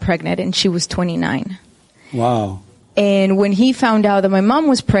mom got pregnant and she was 29. Wow. And when he found out that my mom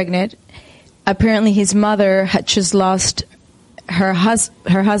was pregnant, apparently his mother had just lost her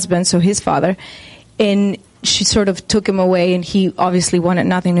husband, so his father, and she sort of took him away, and he obviously wanted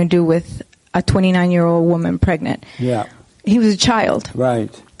nothing to do with a 29-year-old woman pregnant. Yeah. He was a child.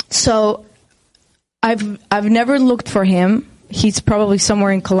 Right. So I've never looked for him. He's probably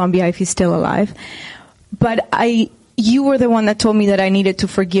somewhere in Colombia if he's still alive. But you were the one that told me that I needed to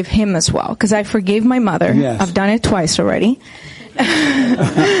forgive him as well, because I forgave my mother. Yes. I've done it twice already.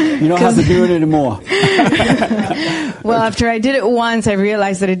 You don't have to do it anymore. Well, after I did it once, I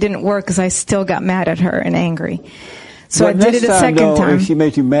realized that it didn't work because I still got mad at her and angry. So but I did it a second time. If she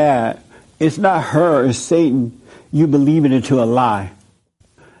makes you mad, it's not her, it's Satan. You believing into a lie.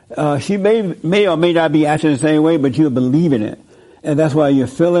 She may or may not be acting the same way, but you're believing it. And that's why you're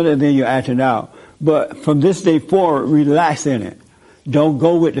feeling it and then you're acting out. But from this day forward, relax in it. Don't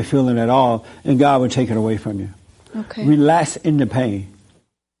go with the feeling at all, and God will take it away from you. Okay. Relax in the pain.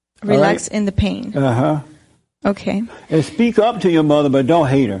 Relax in the pain. Uh-huh. Okay. And speak up to your mother, but don't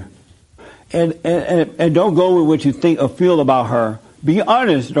hate her. And don't go with what you think or feel about her. Be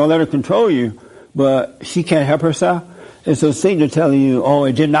honest. Don't let her control you. But she can't help herself. And so Satan is telling you, oh,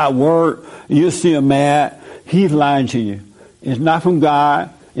 it did not work. You're still mad. He's lying to you. It's not from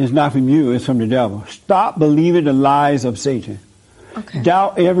God. It's not from you. It's from the devil. Stop believing the lies of Satan. Okay.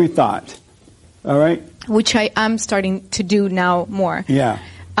 Doubt every thought. All right? Which I am starting to do now more. Yeah.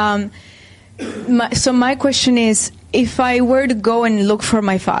 So my question is, if I were to go and look for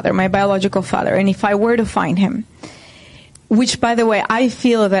my father, my biological father, and if I were to find him, which, by the way, I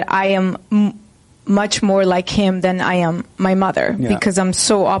feel that I am much more like him than I am my mother, because I'm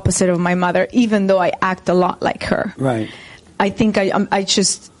so opposite of my mother, even though I act a lot like her. Right. I think I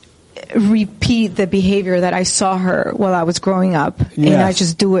just repeat the behavior that I saw her while I was growing up, and I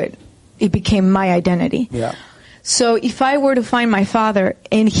just do it. It became my identity. Yeah. So if I were to find my father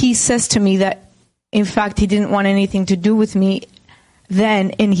and he says to me that, in fact, he didn't want anything to do with me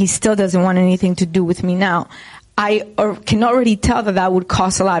then, and he still doesn't want anything to do with me now, I can already tell that that would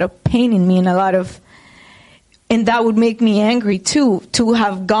cause a lot of pain in me and and that would make me angry too, to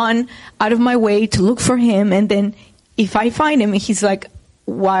have gone out of my way to look for him, and then if I find him, he's like,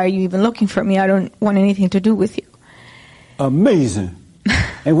 why are you even looking for me? I don't want anything to do with you. Amazing.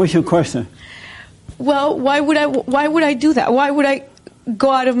 And what's your question? Well, why would I do that? Why would I go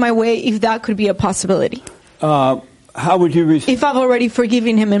out of my way if that could be a possibility? How would you if I've already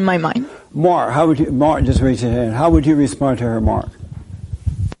forgiven him in my mind? Mark, Mark just raised his hand. How would you respond to her, Mark?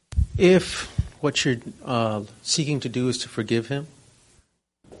 If what you're seeking to do is to forgive him,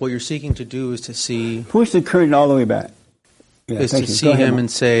 what you're seeking to do is to see... Push the curtain all the way back. Is to see him and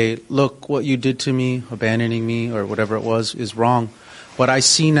say, look, what you did to me, abandoning me, or whatever it was, is wrong. But I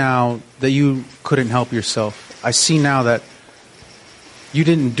see now that you couldn't help yourself. I see now that you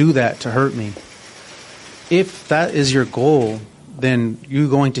didn't do that to hurt me. If that is your goal, then you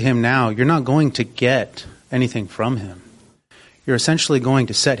going to him now, you're not going to get anything from him. You're essentially going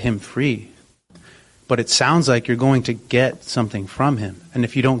to set him free. But it sounds like you're going to get something from him. And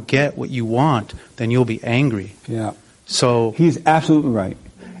if you don't get what you want, then you'll be angry. Yeah. So he's absolutely right.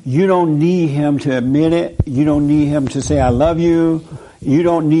 You don't need him to admit it. You don't need him to say, I love you. You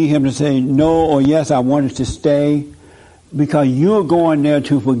don't need him to say no or yes, I wanted to stay. Because you're going there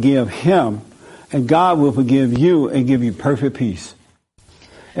to forgive him. And God will forgive you and give you perfect peace.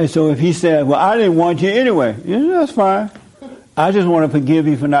 And so if he said, well, I didn't want you anyway, that's fine. I just want to forgive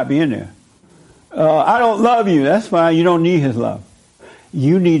you for not being there. I don't love you. That's fine. You don't need his love.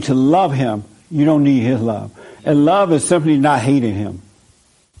 You need to love him. You don't need his love. And love is simply not hating him.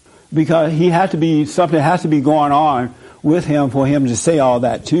 Because something has to be going on with him for him to say all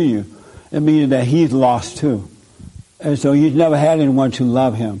that to you. It means that he's lost too. And so you've never had anyone to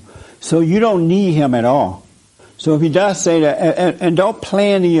love him. So you don't need him at all. So if he does say that, and don't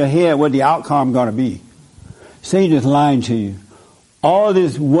plan in your head what the outcome is going to be. Satan is lying to you. All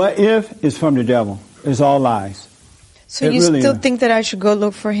this what if is from the devil. It's all lies. So you really still think that I should go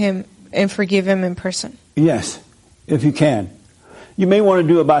look for him and forgive him in person? Yes, if you can. You may want to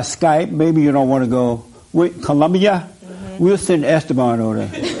do it by Skype. Maybe you don't want to go with Colombia. Mm-hmm. We'll send Esteban over there.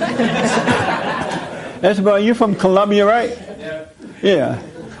 Esteban, you're from Colombia, right? Yeah.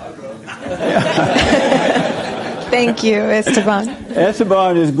 Thank you, Esteban.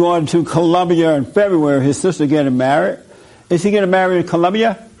 Esteban is going to Colombia in February. His sister getting married. Is he getting married in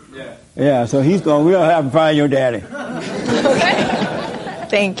Colombia? Yeah. Yeah, so he's going, we'll have to find your daddy. Okay.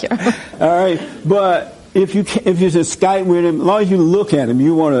 Thank you. All right. But if you just Skype with him, as long as you look at him,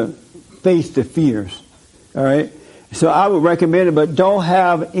 you want to face the fears. All right. So I would recommend it, but don't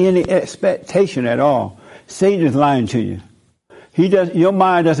have any expectation at all. Satan is lying to you. Your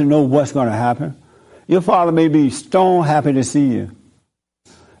mind doesn't know what's going to happen. Your father may be stone happy to see you.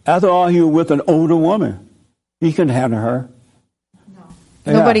 After all, he was with an older woman. He couldn't handle her.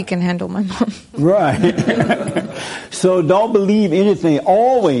 No. Nobody can handle my mom. Right. So don't believe anything.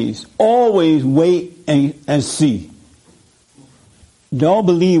 Always wait and see. Don't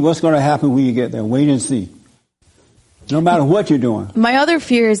believe what's going to happen when you get there. Wait and see. No matter what you're doing. My other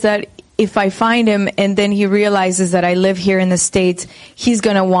fear is that if I find him and then he realizes that I live here in the States, he's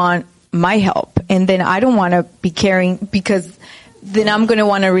going to want my help. And then I don't want to be caring, because then I'm going to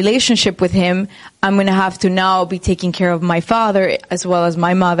want a relationship with him. I'm going to have to now be taking care of my father as well as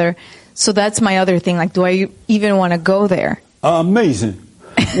my mother. So that's my other thing. Like, do I even want to go there? Amazing.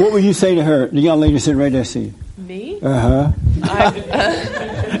 What would you say to her, the young lady sitting right there, see? Me? Uh-huh.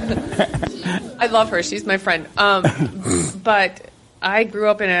 I love her. She's my friend. But I grew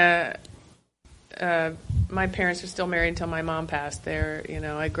up in my parents were still married until my mom passed.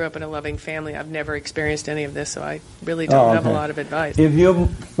 I grew up in a loving family. I've never experienced any of this, so I really don't have a lot of advice. If your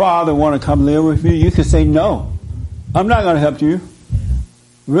father want to come live with you, you can say no. I'm not going to help you.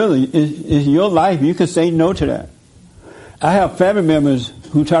 Really, it's your life. You can say no to that. I have family members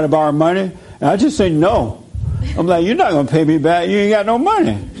who try to borrow money, and I just say no. I'm like, you're not going to pay me back. You ain't got no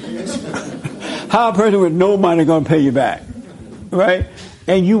money. How a person with no money going to pay you back? Right?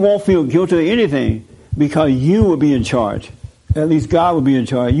 And you won't feel guilty of anything because you will be in charge. At least God will be in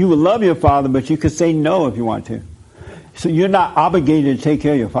charge. You will love your father, but you could say no if you want to. So you're not obligated to take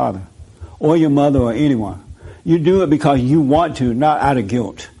care of your father or your mother or anyone. You do it because you want to, not out of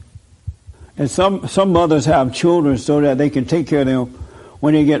guilt. And some mothers have children so that they can take care of them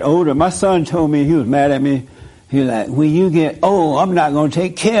when they get older. My son told me, he was mad at me. He was like, when you get old, I'm not going to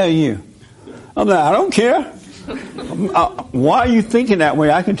take care of you. I'm like, I don't care. Why are you thinking that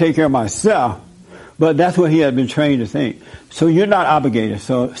way? I can take care of myself. But that's what he had been trained to think. So you're not obligated.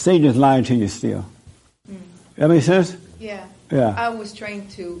 So Satan is lying to you still. That makes sense? Yeah. Yeah. I was trained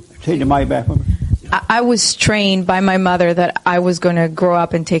to... Take the mic back from me. I was trained by my mother that I was going to grow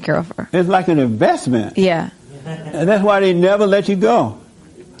up and take care of her. It's like an investment. Yeah. And that's why they never let you go.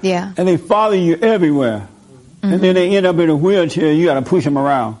 Yeah. And they follow you everywhere. Mm-hmm. And then they end up in a wheelchair. You got to push them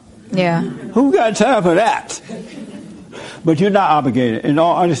around. Yeah. Who got time for that? But you're not obligated. In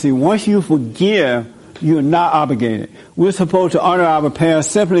all honesty, once you forgive, you're not obligated. We're supposed to honor our parents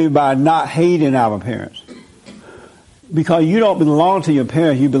simply by not hating our parents. Because you don't belong to your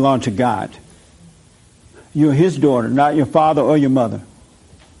parents, you belong to God. You're his daughter, not your father or your mother.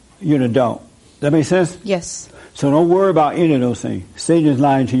 You're an adult. That make sense? Yes. So don't worry about any of those things. Satan is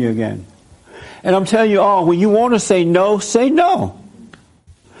lying to you again. And I'm telling you all, when you want to say no, say no.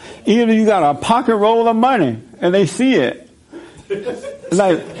 Even if you got a pocket roll of money and they see it,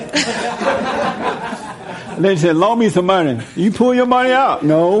 Like, they said, loan me some money. You pull your money out.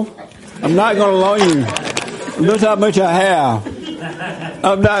 No, I'm not going to loan you. Look how much I have.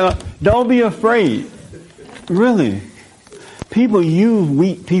 I'm not. Don't be afraid. Really. People use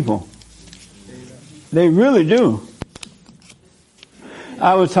weak people. They really do.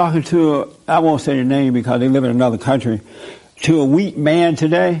 I was talking to, I won't say the name because they live in another country, to a weak man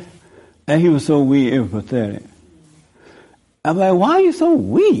today, and he was so weak, it was pathetic. I'm like, why are you so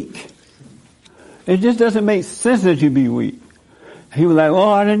weak? It just doesn't make sense that you be weak. He was like, oh,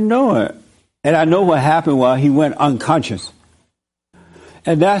 I didn't know it. And I know what happened while he went unconscious.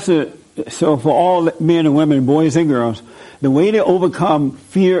 And that's so for all men and women, boys and girls, the way to overcome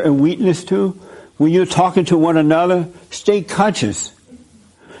fear and weakness too, when you're talking to one another, stay conscious.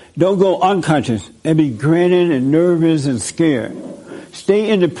 Don't go unconscious and be grinning and nervous and scared. Stay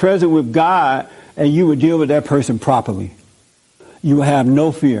in the presence with God and you will deal with that person properly. You will have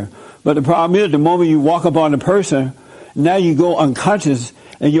no fear. But the problem is the moment you walk up on the person, now you go unconscious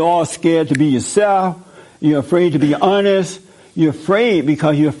and you're all scared to be yourself. You're afraid to be honest. You're afraid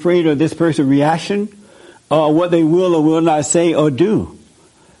because you're afraid of this person's reaction or what they will or will not say or do.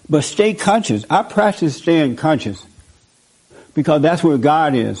 But stay conscious. I practice staying conscious because that's where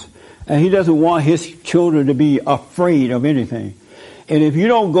God is. And he doesn't want his children to be afraid of anything. And if you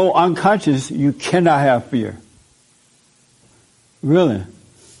don't go unconscious, you cannot have fear. Really.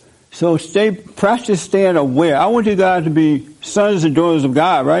 So practice staying aware. I want you guys to be sons and daughters of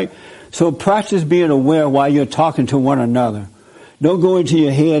God, right? So practice being aware while you're talking to one another. Don't go into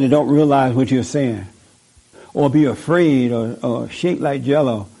your head and don't realize what you're saying. Or be afraid or shake like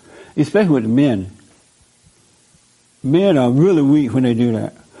jello. Especially with men. Men are really weak when they do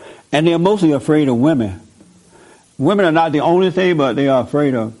that. And they're mostly afraid of women. Women are not the only thing, but they are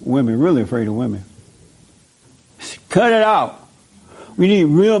afraid of women, really afraid of women. Cut it out. We need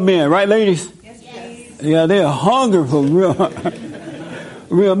real men, right, ladies? Yes. Yeah, they're hungry for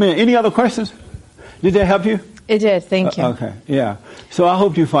real men. Any other questions? Did that help you? It did, thank you. Okay, yeah. So I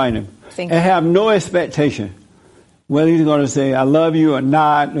hope you find him. Thank and you. Have no expectation. Whether he's going to say, I love you or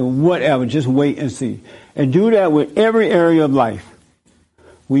not, or whatever, just wait and see. And do that with every area of life.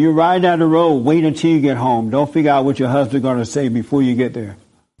 When you ride down the road, wait until you get home. Don't figure out what your husband's going to say before you get there.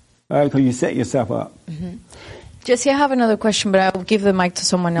 All right, because you set yourself up. Mm-hmm. Jesse, I have another question, but I will give the mic to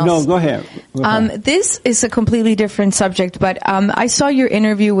someone else. No, go ahead. This is a completely different subject, but I saw your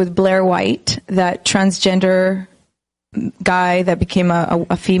interview with Blair White, that transgender guy that became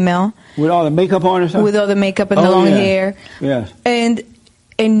a female. With all the makeup on or something? With all the makeup and the long hair. Yes. And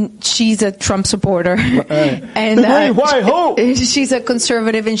she's a Trump supporter. And White hope. She's a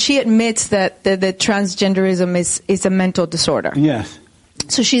conservative, and she admits that the transgenderism is a mental disorder. Yes.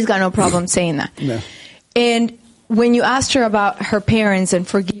 So she's got no problem saying that. Yes. And when you asked her about her parents and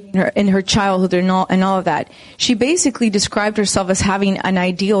forgiving her in her childhood and all of that, she basically described herself as having an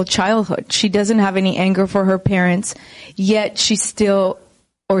ideal childhood. She doesn't have any anger for her parents, yet he still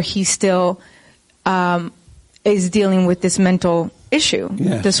is dealing with this mental issue,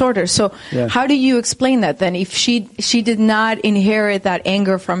 disorder. So how do you explain that then? If she did not inherit that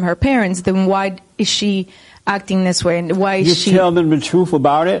anger from her parents, then why is she acting this way? And why is she... tell them the truth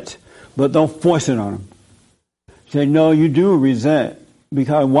about it, but don't force it on them. Say, no, you do resent.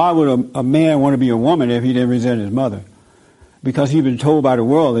 Because why would a man want to be a woman if he didn't resent his mother? Because he's been told by the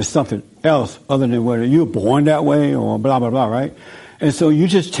world there's something else other than whether you're born that way or blah, blah, blah, right? And so you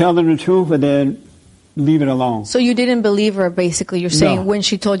just tell them the truth and then leave it alone. So you didn't believe her, basically. You're saying when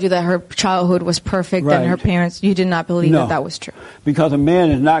she told you that her childhood was perfect and her parents, you did not believe that was true. Because a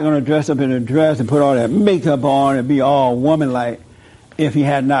man is not going to dress up in a dress and put all that makeup on and be all woman-like if he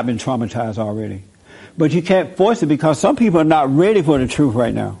had not been traumatized already. But you can't force it because some people are not ready for the truth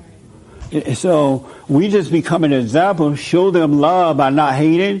right now. So we just become an example, show them love by not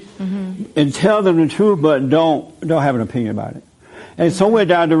hating, and tell them the truth, but don't have an opinion about it. And somewhere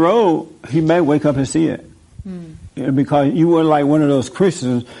down the road, he may wake up and see it. Because you were like one of those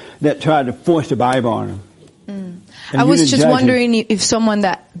Christians that tried to force the Bible on him. I was just wondering if someone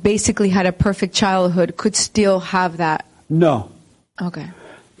that basically had a perfect childhood could still have that. No. Okay.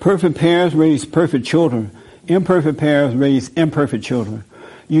 Perfect parents raise perfect children. Imperfect parents raise imperfect children.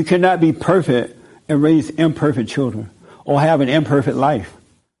 You cannot be perfect and raise imperfect children or have an imperfect life.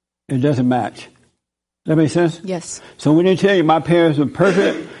 It doesn't match. That make sense? Yes. So when they tell you my parents are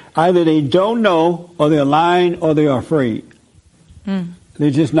perfect, either they don't know or they're lying or they're afraid. They're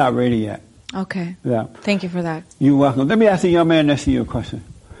just not ready yet. Okay. Yeah. Thank you for that. You're welcome. Let me ask the young man next to you a question.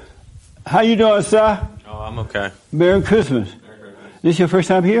 How you doing, sir? Oh, I'm okay. Merry Christmas. This your first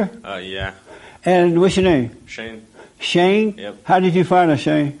time here? Yeah. And what's your name? Shane. Shane? Yep. How did you find us,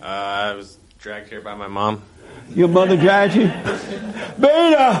 Shane? I was dragged here by my mom. Your mother dragged you?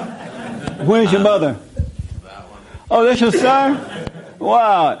 Beta! Where's your mother? That one. Oh, that's your son?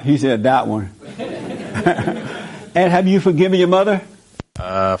 Wow. He said that one. And have you forgiven your mother?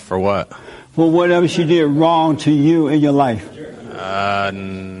 For what? For whatever she did wrong to you in your life?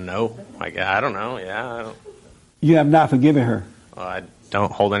 No. I don't know. Yeah, I don't. You have not forgiven her. Well, I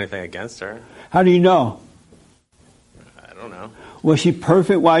don't hold anything against her. How do you know? I don't know. Was she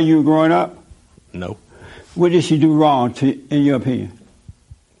perfect while you were growing up? No. What did she do wrong, in your opinion?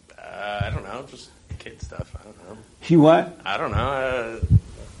 I don't know. Just kid stuff. I don't know. She what? I don't know.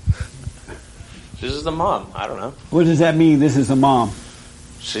 She's just a mom. I don't know. What does that mean, this is a mom?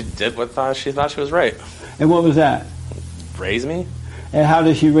 She did what she thought she was right. And what was that? Raise me? And how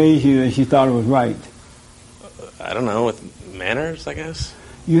did she raise you and she thought it was right? I don't know. With manners, I guess.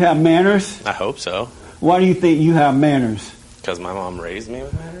 You have manners? I hope so. Why do you think you have manners? Because my mom raised me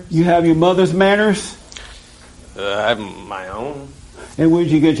with manners. You have your mother's manners? I have my own. And where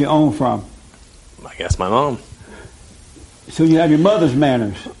did you get your own from? I guess my mom. So you have your mother's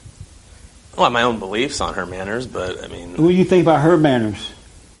manners? Well, I have my own beliefs on her manners, but I mean... What do you think about her manners?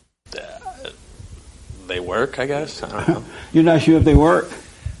 They work, I guess. I don't know. You're not sure if they work?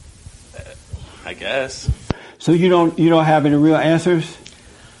 I guess. So you don't have any real answers?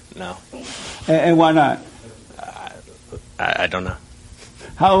 No. And why not? I don't know.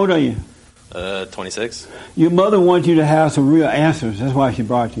 How old are you? 26. Your mother wants you to have some real answers. That's why she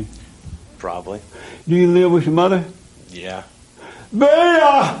brought you. Probably. Do you live with your mother? Yeah.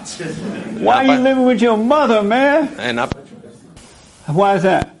 Beta! Why are you living with your mother, man? And not. Why is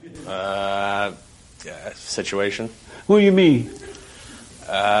that? Situation. What do you mean?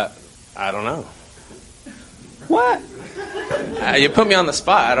 I don't know. What? You put me on the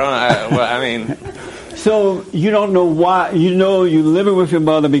spot. I mean. So you don't know why? You know you're living with your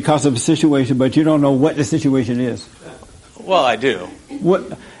mother because of the situation, but you don't know what the situation is. Well, I do.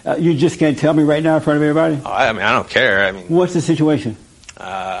 What? You just can't tell me right now in front of everybody? Oh, I mean, I don't care. I mean. What's the situation?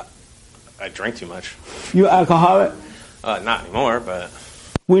 I drink too much. You alcoholic? Not anymore, but.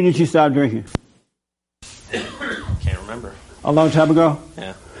 When did you stop drinking? Can't remember. A long time ago?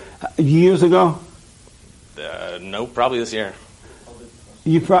 Yeah. Years ago? No, probably this year.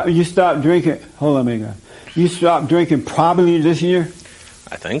 You stopped drinking. Hold on a minute. You stopped drinking probably this year?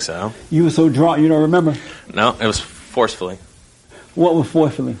 I think so. You were so drunk you don't remember? No, it was forcefully. What was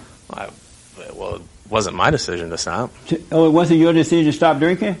forcefully? Well, it wasn't my decision to stop. Oh, it wasn't your decision to stop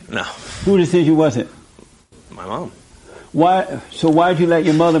drinking? No. Whose decision was it? My mom. Why? So why did you let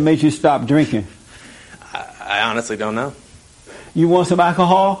your mother make you stop drinking? I honestly don't know. You want some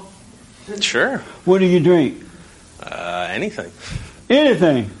alcohol? Sure. What do you drink? Anything.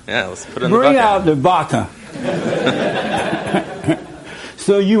 Anything? Yeah, let's put it in the Bring bucket. out the vodka.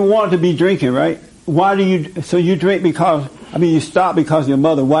 So you want to be drinking, right? Why do you? So you drink because? You stopped because of your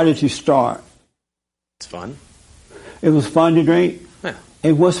mother. Why did you start? It's fun. It was fun to drink. Yeah.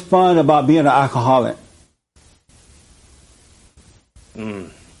 And what's fun about being an alcoholic? I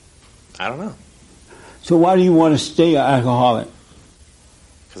don't know. So why do you want to stay an alcoholic?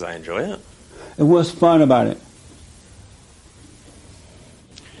 Because I enjoy it. And what's fun about it?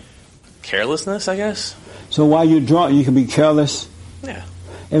 Carelessness, I guess. So while you're drunk, you can be careless. Yeah.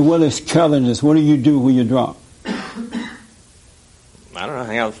 And what is carelessness? What do you do when you're drunk? I don't know.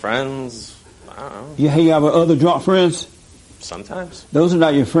 Hang out with friends. I don't know. You hang out with other drunk friends? Sometimes. Those are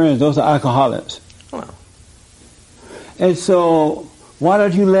not your friends. Those are alcoholics. Well. And so why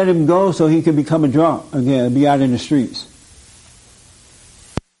don't you let him go so he can become a drunk again and be out in the streets?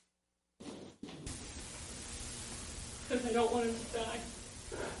 Because I don't want him to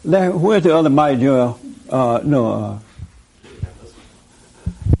die. Where's the other mic, Joel? No,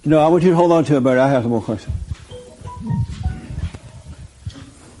 I want you to hold on to it, but I have some more questions.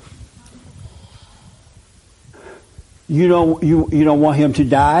 You don't want him to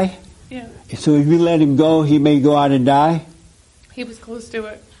die? Yeah. So if you let him go, he may go out and die? He was close to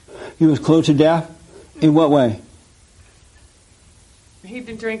it. He was close to death? In what way? He'd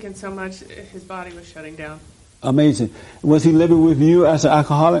been drinking so much, his body was shutting down. Amazing. Was he living with you as an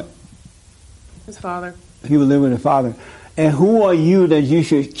alcoholic? His father. He was living with his father. And who are you that you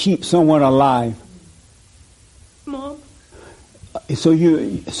should keep someone alive? Mom. So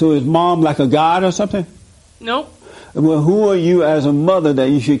is mom like a god or something? Nope. Well, who are you as a mother that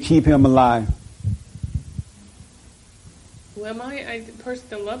you should keep him alive? Who am I? The person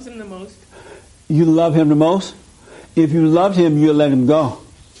that loves him the most. You love him the most? If you loved him, you'll let him go.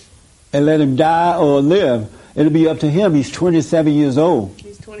 And let him die or live. It'll be up to him. He's 27 years old.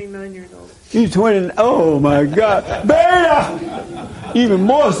 He's 29 years old. He's 20. Oh my God, beta, even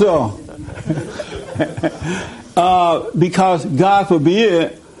more so. Because God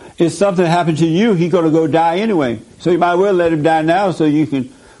forbid, if something happened to you, he's going to go die anyway. So you might well let him die now, so you can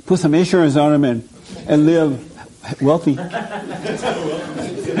put some insurance on him and live wealthy.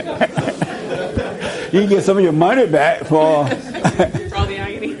 You can get some of your money back for all the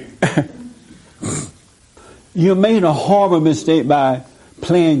agony. You're making a horrible mistake by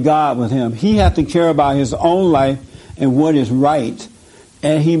playing God with him. He has to care about his own life and what is right.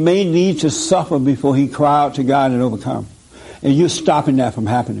 And he may need to suffer before he cry out to God and overcome. And you're stopping that from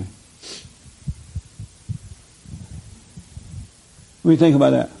happening. What do you think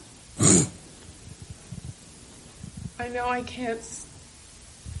about that? I know I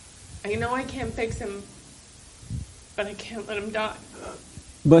can't fix him, but I can't let him die.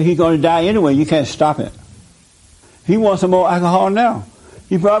 But he's going to die anyway. You can't stop it. He wants some more alcohol now.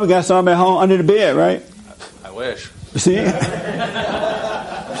 He probably got some at home under the bed, right? I wish. See?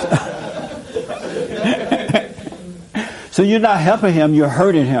 So you're not helping him, you're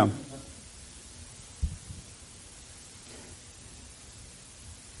hurting him.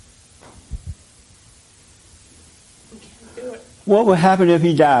 What would happen if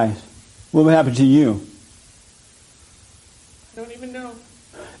he dies? What would happen to you? I don't even know.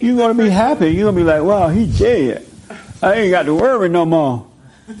 You're going to be happy. You're going to be like, wow, he's dead. I ain't got to worry no more.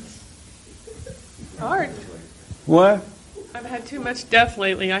 Hard. What? I've had too much death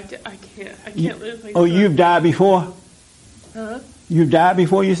lately. I can't live like Oh, you've died before? Huh? You've died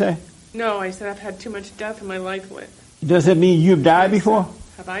before, you say? No, I said I've had too much death in my life. Does it mean you've died before?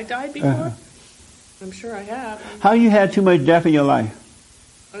 Have I died before? I'm sure I have. How you had too much death in your life?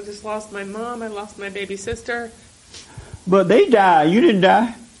 I just lost my mom. I lost my baby sister. But they died. You didn't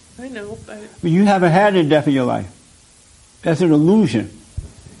die. I know, but You haven't had any death in your life. That's an illusion.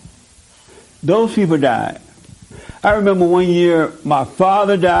 Those people died. I remember one year my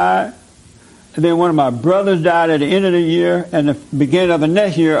father died, and then one of my brothers died at the end of the year, and the beginning of the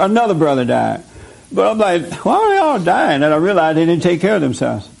next year, another brother died. But I'm like, why are they all dying? And I realized they didn't take care of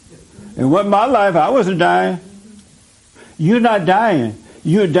themselves. It wasn't my life. I wasn't dying. You're not dying.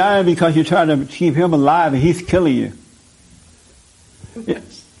 You're dying because you're trying to keep him alive, and he's killing you.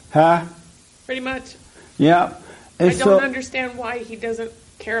 Huh? pretty much. Yeah. I And don't understand why he doesn't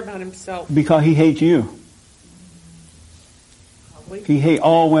care about himself. because he hates you. He hates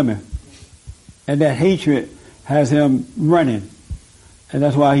all women. And that hatred has him running. And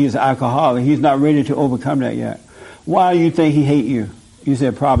that's why he's an alcoholic. He's not ready to overcome that yet. Why do you think he hates you? You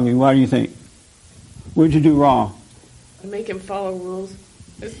said probably. Why do you think? What did you do wrong? I make him follow rules.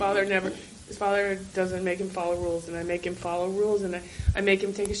 His father doesn't make him follow rules, and I make him follow rules, and I make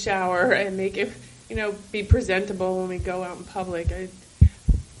him take a shower, and make him, be presentable when we go out in public.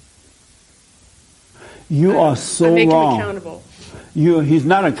 You are so I make wrong. him accountable. He's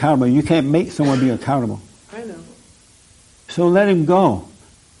not accountable. You can't make someone be accountable. I know. So let him go.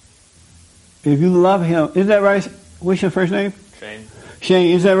 If you love him, is that right? What's your first name? Shane.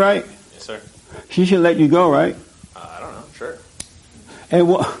 Shane, is that right? Yes, sir. She should let you go, right? I don't know. Sure. And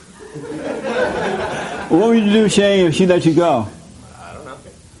what would you do, Shane, if she let you go? I don't know.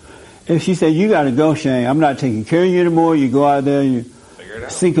 If she said, you got to go, Shane. I'm not taking care of you anymore. You go out there, you Figure it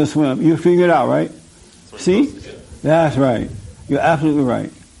out. sink or swim. You figure it out, right? See? That's right. You're absolutely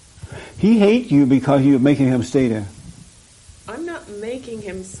right. He hates you because you're making him stay there. I'm not making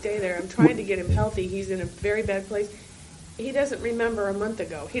him stay there. I'm trying to get him healthy. He's in a very bad place. He doesn't remember a month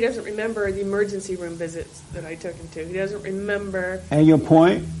ago. He doesn't remember the emergency room visits that I took him to. He doesn't remember. And your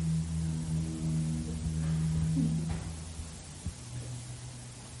point?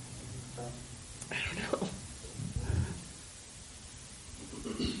 I don't know.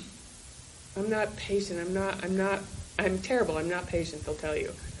 I'm not patient. I'm terrible. I'm not patient, they'll tell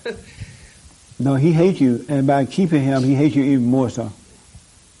you. No, he hates you. And by keeping him, he hates you even more so.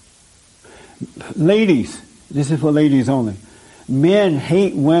 Ladies, this is for ladies only. Men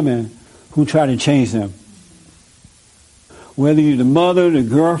hate women who try to change them. Whether you're the mother, the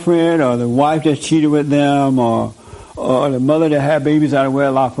girlfriend, or the wife that cheated with them, or the mother that had babies out of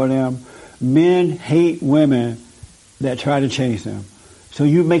wedlock for them, men hate women that try to change them. So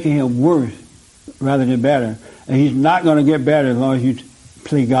you're making him worse rather than better. And he's not going to get better as long as you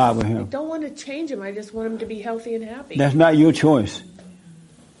play God with I him. don't want to change him. I just want him to be healthy and happy. That's not your choice.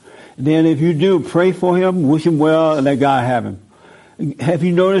 Then if you do, pray for him, wish him well, and let God have him. Have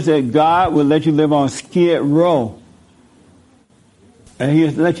you noticed that God will let you live on Skid Row? And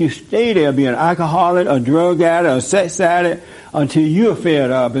he'll let you stay there, be an alcoholic, a drug addict, a sex addict, until you're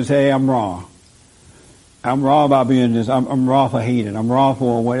fed up and say, hey, I'm wrong. I'm wrong about being this. I'm wrong for hating. I'm wrong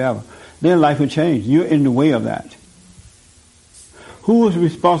for whatever. their life would change. You're in the way of that. Who was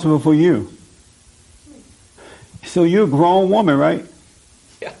responsible for you? So you're a grown woman, right?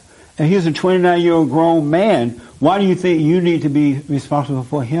 Yeah. And here's a 29-year-old grown man. Why do you think you need to be responsible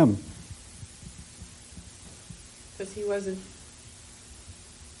for him? Because he wasn't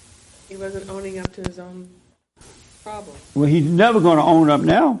owning up to his own problem. Well, he's never going to own up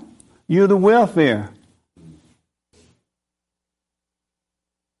now. You're the welfare.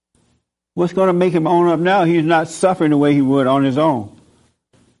 What's going to make him own up now? He's not suffering the way he would on his own.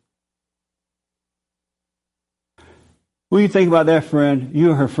 What do you think about that, friend?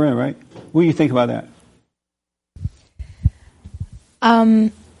 You're her friend, right? What do you think about that?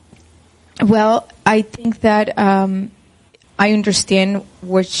 Well, I think that I understand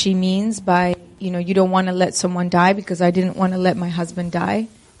what she means by, you don't want to let someone die, because I didn't want to let my husband die.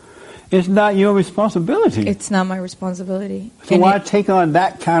 It's not your responsibility. It's not my responsibility. So why take on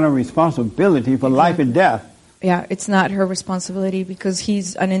that kind of responsibility for life and death? Yeah, it's not her responsibility, because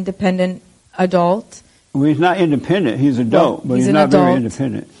he's an independent adult. Well, he's not independent. He's an adult, but he's not very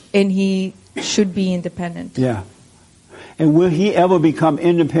independent. And he should be independent. Yeah. And will he ever become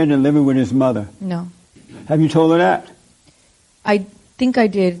independent living with his mother? No. Have you told her that? I think I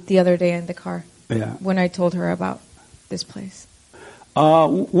did the other day in the car. Yeah. When I told her about this place.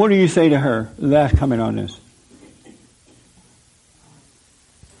 What do you say to her? Last comment on this.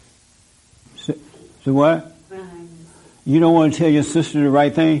 So what? You don't want to tell your sister the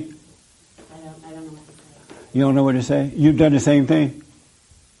right thing? I don't know what to say. You don't know what to say? You've done the same thing?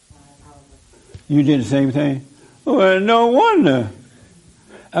 You did the same thing? Well, no wonder.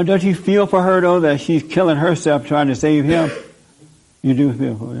 Don't you feel for her, though, that she's killing herself trying to save him? You do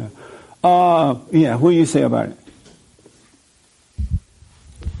feel for her, yeah. Yeah, what do you say about it?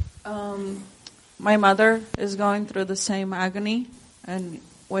 My mother is going through the same agony and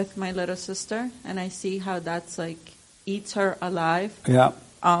with my little sister, and I see how that's like eats her alive. Yeah.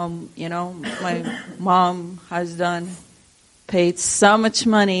 My mom has paid so much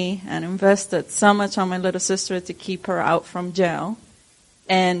money and invested so much on my little sister to keep her out from jail,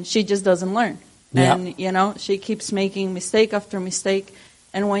 and she just doesn't learn. Yeah. And she keeps making mistake after mistake.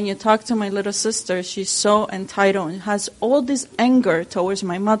 And when you talk to my little sister, she's so entitled and has all this anger towards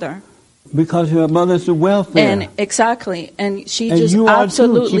my mother. Because your mother's the welfare. And exactly. And she and just you are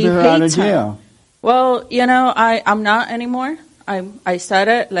absolutely too, keeping her out of hates her. jail. Well, I'm not anymore. I said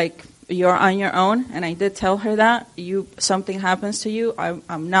it, like, you're on your own. And I did tell her that. Something happens to you,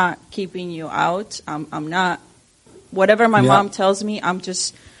 I'm not keeping you out. I'm not. Whatever my mom tells me, I'm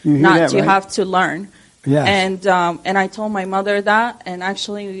just you have to learn. Yes. And I told my mother that, and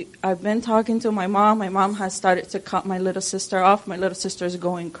actually I've been talking to my mom. My mom has started to cut my little sister off. My little sister is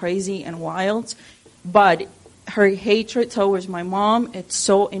going crazy and wild, but her hatred towards my mom, it's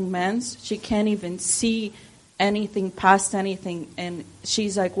so immense. She can't even see anything past anything, and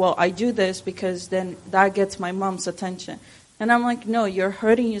she's like, well, I do this because then that gets my mom's attention. And I'm like, no, you're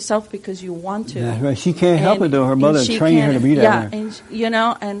hurting yourself because you want to. That's right. She can't help it, though. Her mother trained her to be that way.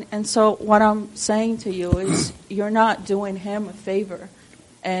 Yeah, and so what I'm saying to you is you're not doing him a favor.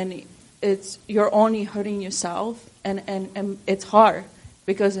 And you're only hurting yourself. And it's hard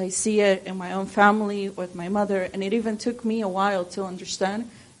because I see it in my own family with my mother. And it even took me a while to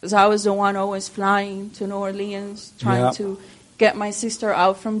understand because I was the one always flying to New Orleans, trying to get my sister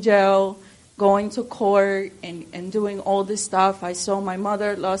out from jail, going to court and doing all this stuff. I saw my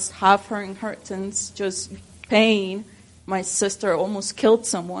mother lost half her inheritance just paying. My sister almost killed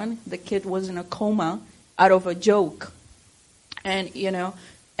someone. The kid was in a coma out of a joke. And,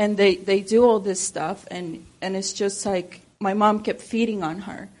 and they do all this stuff. And it's just like my mom kept feeding on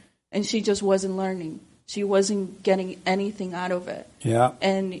her. And she just wasn't learning. She wasn't getting anything out of it. Yeah.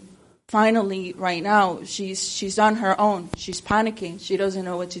 And finally, right now, she's on her own. She's panicking. She doesn't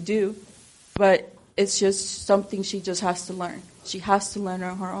know what to do. But it's just something she just has to learn. She has to learn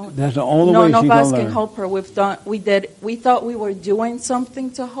on her own. That's the only way None she of us can can help her. We thought we were doing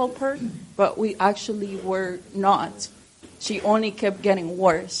something to help her, but we actually were not. She only kept getting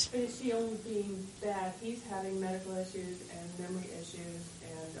worse. Is she only being bad? He's having medical issues and memory issues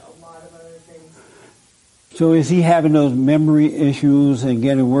and a lot of other things. So is he having those memory issues and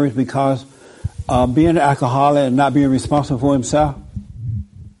getting worse because being an alcoholic and not being responsible for himself?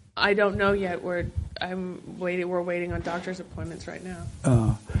 I don't know yet. We're waiting on doctor's appointments right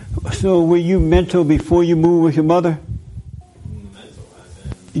now. So were you mental before you moved with your mother?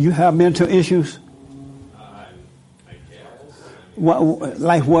 You have mental issues? I guess.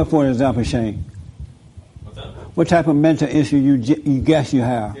 Like what, for example, Shane? What's that? What type of mental issue you guess you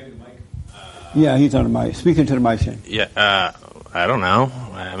have? Yeah, he's on the mic. Speaking to the mic, Shane. Yeah, I don't know.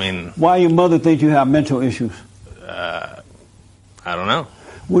 I mean, Why your mother thinks you have mental issues? I don't know.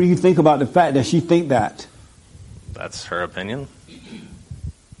 What do you think about the fact that she think that? That's her opinion.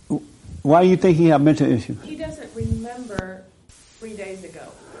 Why do you think he have mental issues? He doesn't remember 3 days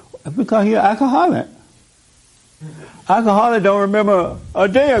ago. Because he's an alcoholic. Alcoholic don't remember a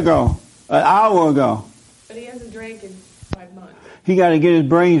day ago, an hour ago. But he hasn't drank in 5 months. He got to get his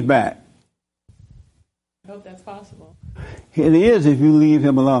brains back. I hope that's possible. It is if you leave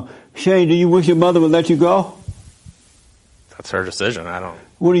him alone. Shane, do you wish your mother would let you go? That's her decision. I don't.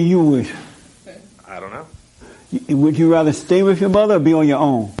 What do you wish? I don't know. Would you rather stay with your mother or be on your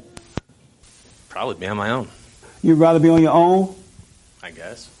own? Probably be on my own. You'd rather be on your own? I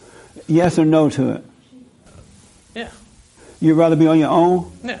guess. Yes or no to it? Yeah. You'd rather be on your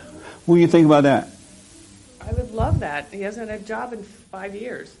own? Yeah. What do you think about that? I would love that. He hasn't had a job in 5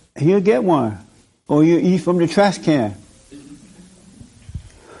 years. He'll get one. Or you eat from the trash can.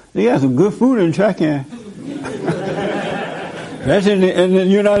 They got some good food in the trash can. That's in the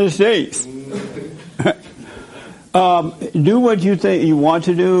United States. Do what you think you want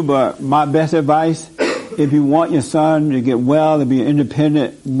to do, but my best advice, if you want your son to get well, to be an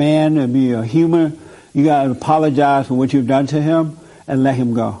independent man, to be a human, you got to apologize for what you've done to him and let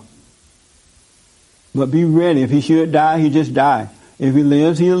him go. But be ready. If he should die, he just die. If he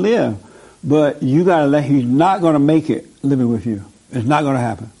lives, he'll live. But you got to he's not going to make it living with you. It's not going to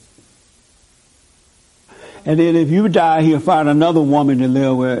happen. And then if you die, he'll find another woman to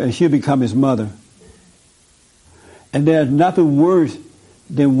live with, and she'll become his mother. And there's nothing worse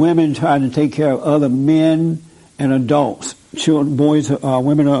than women trying to take care of other men and adults, children, boys,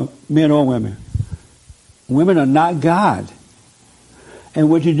 women, men or women. Women are not God. And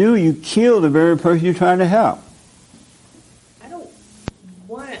what you do, you kill the very person you're trying to help. I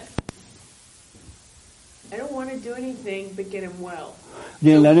don't want to do anything but get him well.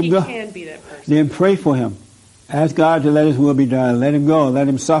 Then so let him he go. Can be that person. Then pray for him. Ask God to let his will be done. Let him go. Let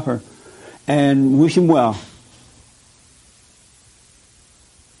him suffer. And wish him well.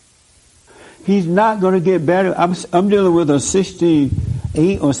 He's not going to get better. I'm dealing with a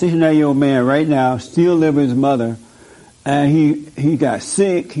 68 or 69-year-old man right now, still living with his mother. And he got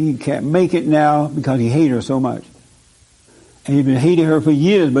sick. He can't make it now because he hated her so much. And he'd been hating her for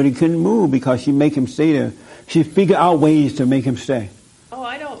years, but he couldn't move because she make him stay there. She figured out ways to make him stay. Oh,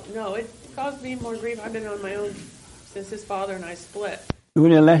 I don't know. It caused me more grief. I've been on my own since his father and I split. We're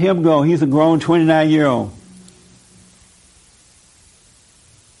going to let him go. He's a grown 29-year-old.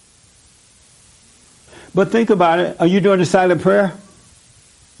 But think about it. Are you doing the silent prayer?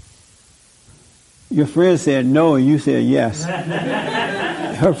 Your friend said no, and you said yes.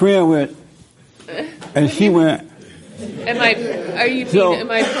 Her friend went, and she went. Am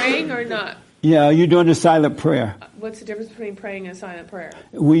I praying or not? Yeah, are you doing the silent prayer? What's the difference between praying and silent prayer?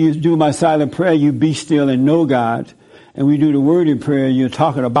 When you do my silent prayer, you be still and know God. And we do the word in prayer, you're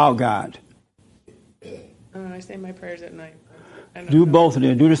talking about God. I say my prayers at night. Do both of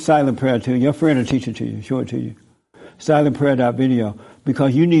them. Do the silent prayer too. Your friend will teach it to you, show it to you. Silentprayer.video.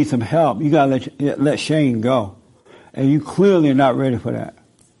 Because you need some help. You got to let Shane go. And you clearly are not ready for that.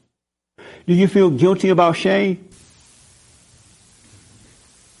 Do you feel guilty about Shane?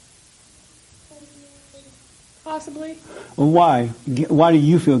 Possibly. Well, why? Why do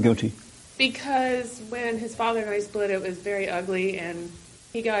you feel guilty? Because when his father and I split, it was very ugly, and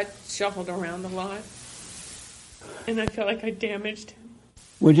he got shuffled around a lot. And I felt like I damaged him.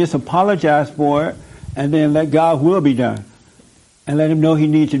 Well, just apologize for it, and then let God's will be done. And let him know he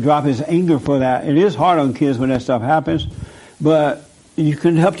needs to drop his anger for that. It is hard on kids when that stuff happens, but you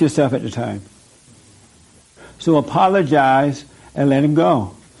couldn't help yourself at the time. So apologize and let him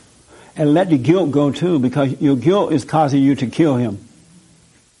go. And let the guilt go too, because your guilt is causing you to kill him.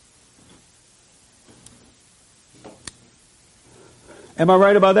 Am I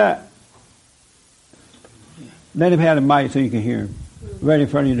right about that? Let him have the mic so you can hear him. Right in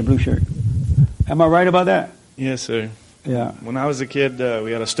front of you in the blue shirt. Am I right about that? Yes, sir. Yeah. When I was a kid,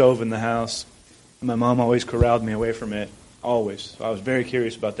 we had a stove in the house. My mom always corralled me away from it. Always. So I was very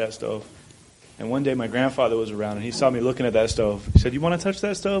curious about that stove. And one day my grandfather was around and he saw me looking at that stove. He said, "You want to touch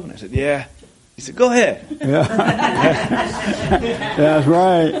that stove?" And I said, "Yeah." He said, "Go ahead." Yeah. That's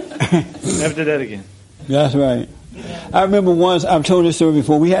right. Never did that again. That's right. I remember once, I've told this story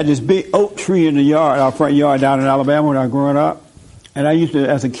before, we had this big oak tree in the yard, our front yard down in Alabama when I was growing up. And I used to,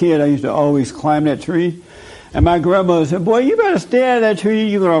 as a kid, I used to always climb that tree. And my grandmother said, "Boy, you better stay at that tree.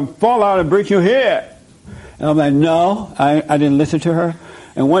 You're going to fall out and break your head." And I'm like, no, I didn't listen to her.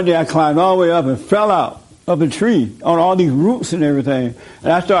 And one day I climbed all the way up and fell out of the tree on all these roots and everything.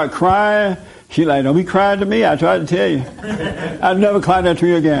 And I started crying. She like, don't be crying to me. I tried to tell you. I'll never climb that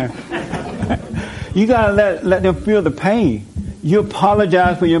tree again. You got to let them feel the pain. You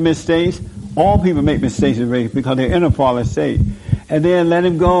apologize for your mistakes. All people make mistakes because they're in a fallen state. And then let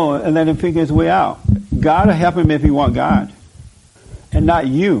him go and let him figure his way out. God will help him if he want God. And not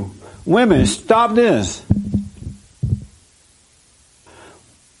you. Women, stop this.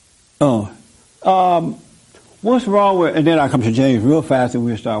 What's wrong with, and then I come to James real fast and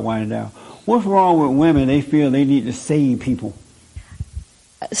we'll start winding down. What's wrong with women? They feel they need to save people.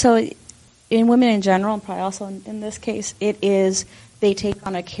 So in women in general, and probably also in this case, it is they take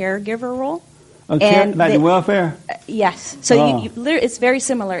on a caregiver role. Okay, like the welfare? Yes. So it's very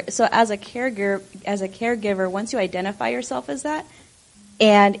similar. So as a caregiver, once you identify yourself as that,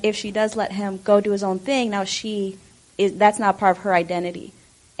 and if she does let him go do his own thing, now that's not part of her identity.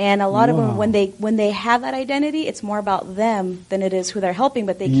 And a lot of women, when they have that identity, it's more about them than it is who they're helping,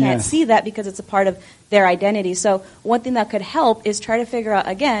 but they can't see that because it's a part of their identity. So one thing that could help is try to figure out,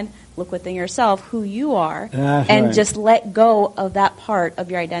 again, look within yourself who you are, and just let go of that part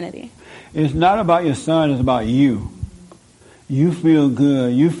of your identity. It's not about your son, it's about you. You feel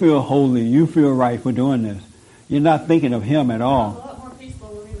good, you feel holy, you feel right for doing this. You're not thinking of him at all. A lot more peaceful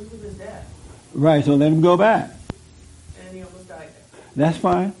when he was with his dad. Right, so let him go back. And he almost died there. That's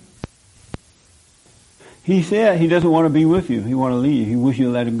fine. He said he doesn't want to be with you. He want to leave. He wish you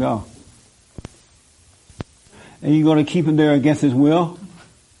to let him go. And you going to keep him there against his will?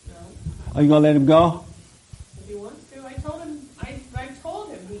 No. Are you going to let him go? If he wants to, I told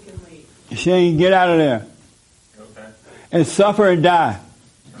him he can leave. Shane, get out of there. Okay. And suffer and die.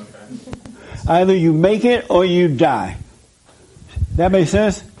 Okay. Either you make it or you die. That makes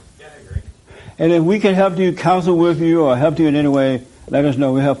sense? Yeah, I agree. And if we can help you, counsel with you, or help you in any way, let us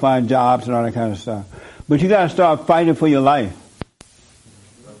know. We'll help find jobs and all that kind of stuff. But you got to start fighting for your life.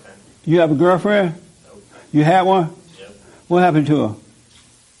 Okay. You have a girlfriend? Nope. You had one? Yep. What happened to her?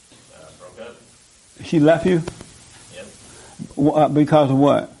 Broke up. She left you? Yep. Because of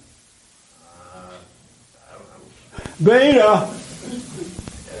what? I don't know. Beta!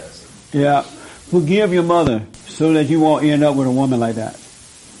 Yes. Yeah. Forgive your mother so that you won't end up with a woman like that.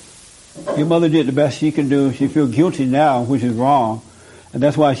 Your mother did the best she can do. She feels guilty now, which is wrong. And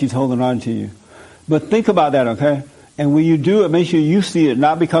that's why she's holding on to you. But think about that, okay? And when you do it, make sure you see it,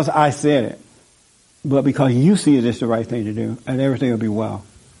 not because I said it, but because you see it is the right thing to do, and everything will be well.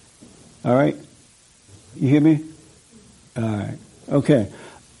 All right? You hear me? All right. Okay.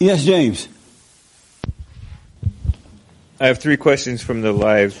 Yes, James. I have 3 questions from the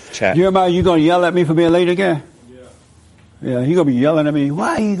live chat. Jeremiah, you going to yell at me for being late again? Yeah, you're going to be yelling at me.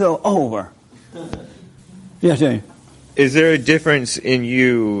 Why you go over? Yes, James. Is there a difference in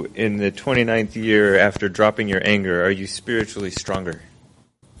you in the 29th year after dropping your anger? Are you spiritually stronger?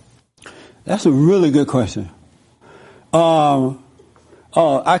 That's a really good question. I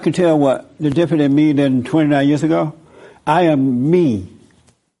can tell what the difference in me than 29 years ago. I am me.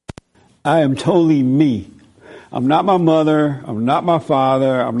 I am totally me. I'm not my mother. I'm not my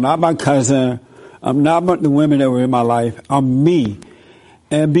father. I'm not my cousin. I'm not the women that were in my life. I'm me.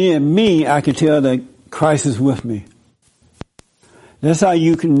 And being me, I can tell that Christ is with me. That's how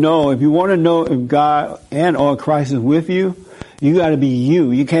you can know. If you want to know if God and or Christ is with you, you got to be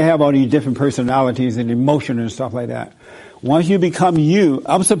you. You can't have all these different personalities and emotion and stuff like that. Once you become you,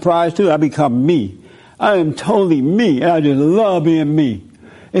 I'm surprised too, I become me. I am totally me, and I just love being me.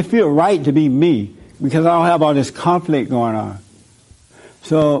 It feels right to be me because I don't have all this conflict going on.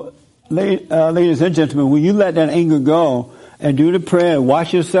 So, ladies and gentlemen, when you let that anger go and do the prayer and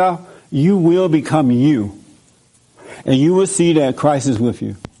watch yourself, you will become you. And you will see that Christ is with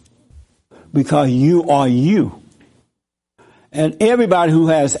you. Because you are you. And everybody who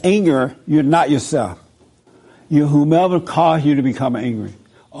has anger, you're not yourself. You're whomever caused you to become angry.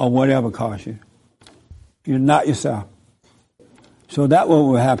 Or whatever caused you. You're not yourself. So that's what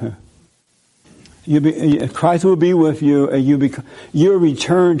will happen. Christ will be with you and you'll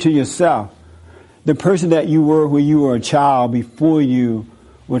return to yourself. The person that you were when you were a child before you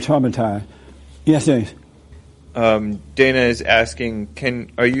were traumatized. Yes, James. Dana is asking,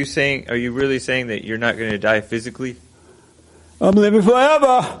 are you really saying that you're not going to die physically? I'm living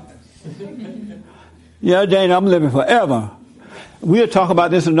forever. Yeah, Dana, I'm living forever. We'll talk about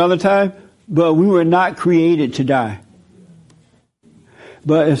this another time, but we were not created to die.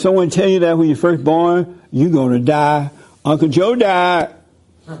 But if someone tell you that when you're first born, you're going to die. Uncle Joe died.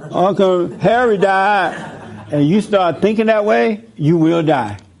 Uncle Harry died. And you start thinking that way, you will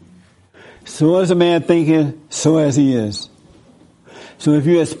die. So is a man thinking, so as he is. So if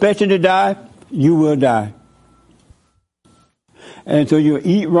you're expecting to die, you will die. And so you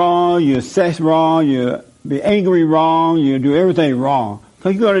eat wrong, you sex wrong, you be angry wrong, you do everything wrong. So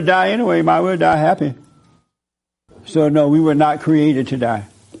you're going to die anyway, you might as well die happy. So no, we were not created to die.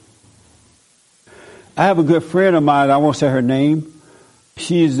 I have a good friend of mine, I won't say her name.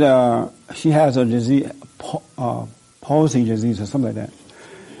 She has a disease, palsy disease or something like that.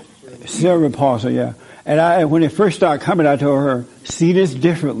 Cerebral palsy, yeah. And when it first started coming, I told her, see this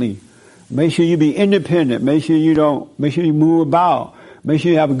differently. Make sure you be independent. Make sure you move about. Make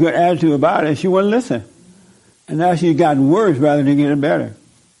sure you have a good attitude about it. And she wouldn't listen. And now she's gotten worse rather than getting better.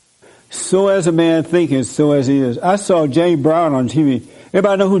 So as a man thinketh, so as he is. I saw James Brown on TV.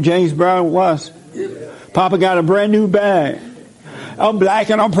 Everybody know who James Brown was? Papa got a brand new bag. I'm black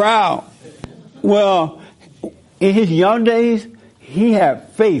and I'm proud. Well, in his young days, he had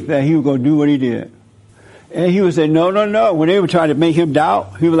faith that he was going to do what he did. And he would say, no, no, no. When they were trying to make him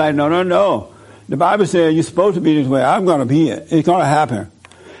doubt, he was like, no, no, no. The Bible says you're supposed to be this way. I'm going to be it. It's going to happen.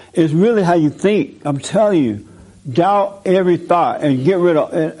 It's really how you think. I'm telling you. Doubt every thought and get rid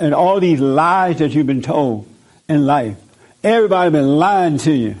of and all these lies that you've been told in life. Everybody's been lying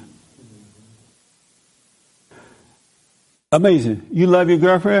to you. Amazing. You love your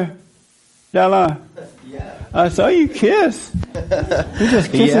girlfriend? Dallon? Yeah. I saw you kiss. You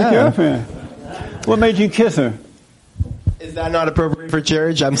just kissed his girlfriend. What made you kiss her? Is that not appropriate for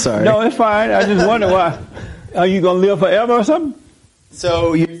church? I'm sorry. No, it's fine. I just wonder why. Are you going to live forever or something?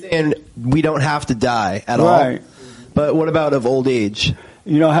 So you're saying we don't have to die at all? Right. But what about of old age?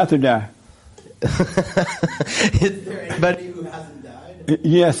 You don't have to die. Is there anybody who hasn't died?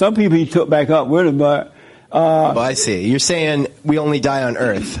 Yeah, some people he took back up with him, but... I see. You're saying we only die on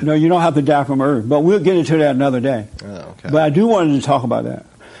earth. No, you don't have to die from earth. But we'll get into that another day. Oh, okay. But I do want to talk about that.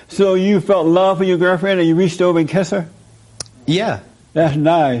 So you felt love for your girlfriend and you reached over and kissed her? Yeah. That's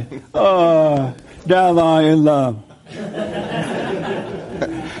nice. Oh, Dallon in love.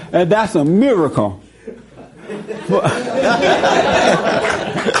 And that's a miracle.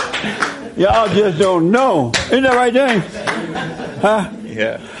 Y'all just don't know. Isn't that right, James? Huh?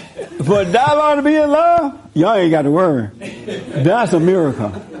 Yeah. For Dallon to be in love, y'all ain't got to worry. That's a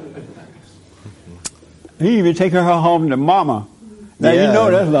miracle. He even take her home to mama. Now you know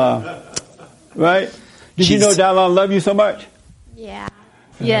that's love. Right? Did you know Dallon love you so much? Yeah.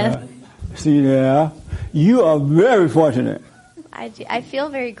 Yes. See, yeah. You are very fortunate. I feel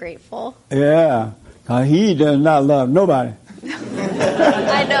very grateful. Yeah. He does not love nobody.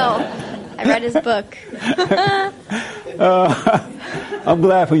 I know. I read his book. I'm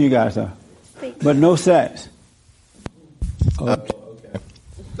glad for you guys, though. But no sex. Okay.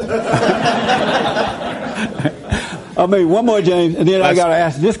 I mean, one more, James, and then I got to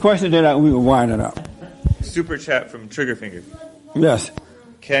ask this question, then we will wind it up. Super chat from Triggerfinger. Yes.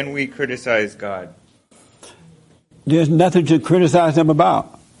 Can we criticize God? There's nothing to criticize him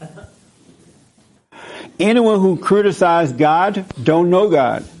about. Anyone who criticizes God don't know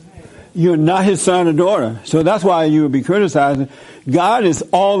God. You're not his son or daughter. So that's why you would be criticizing. God is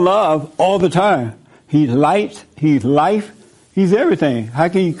all love all the time. He's light. He's life. He's everything. How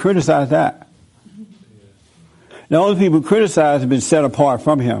can you criticize that? The only people who criticize have been set apart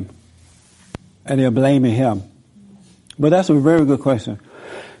from him. And they're blaming him. But that's a very good question.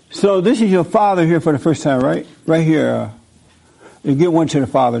 So this is your father here for the first time, right? Right here. You get one to the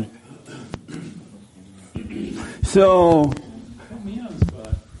father. So,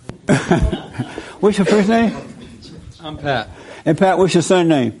 what's your first name? I'm Pat. And Pat, what's your son's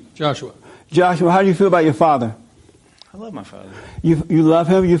name? Joshua. Joshua, how do you feel about your father? I love my father. You love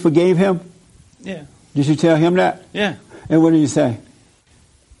him? You forgave him? Yeah. Did you tell him that? Yeah. And what did you say?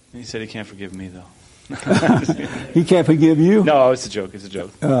 He said he can't forgive me, though. He can't forgive you? No, it's a joke. It's a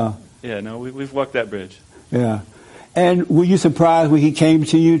joke. Yeah, no, we've walked that bridge. Yeah. And were you surprised when he came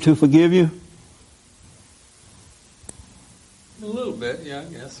to you to forgive you? A little bit, yeah, I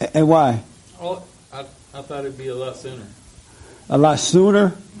guess. And why? Well, I thought it'd be a lot sooner. A lot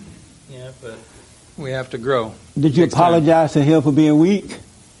sooner? Yeah, but we have to grow. Did you apologize to him for being weak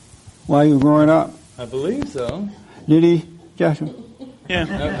while you were growing up? I believe so. Did he, Joshua?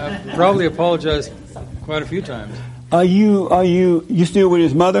 Yeah. I probably apologized quite a few times. Are you still with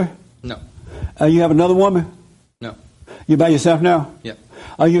his mother? No. You have another woman? No. You by yourself now? Yeah.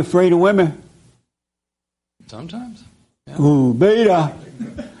 Are you afraid of women? Sometimes. Yeah. Ooh, beta.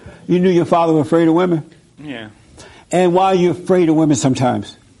 You knew your father was afraid of women? Yeah. And why are you afraid of women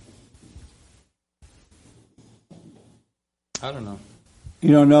sometimes? I don't know.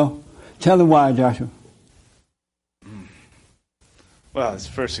 You don't know? Tell him why, Joshua. Well, his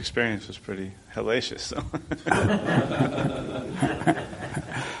first experience was pretty hellacious. So.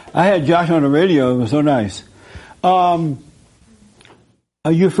 I had Joshua on the radio. It was so nice.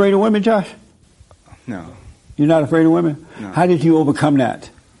 Are you afraid of women, Josh? No. You're not afraid of women? No. How did you overcome that?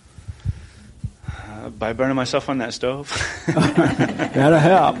 By burning myself on that stove. That'll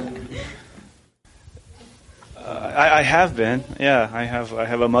help. I have been. Yeah, I have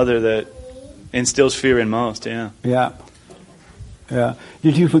a mother that instills fear in most. Yeah. Yeah. Yeah.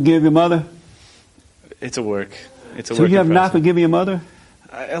 Did you forgive your mother? It's a work. It's a So work. you have in not process. forgiven your mother?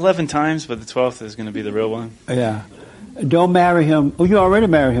 11 times, but the 12th is going to be the real one. Yeah. Don't marry him. Oh, you already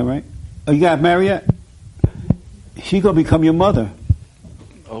married him, right? Oh, you got married yet? She's going to become your mother.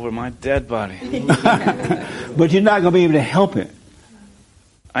 Over my dead body. But you're not going to be able to help it.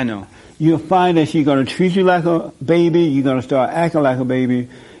 I know. You'll find that she's going to treat you like a baby. You're going to start acting like a baby.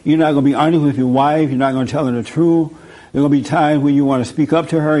 You're not going to be honest with your wife. You're not going to tell her the truth. There are going to be times when you want to speak up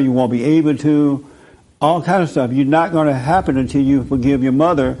to her. You won't be able to. All kind of stuff. You're not going to happen until you forgive your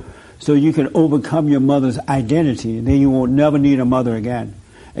mother so you can overcome your mother's identity. And then you won't never need a mother again.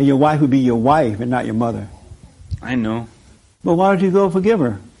 And your wife will be your wife and not your mother. I know. But why don't you go forgive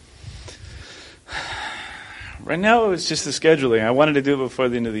her? Right now, it's just the scheduling. I wanted to do it before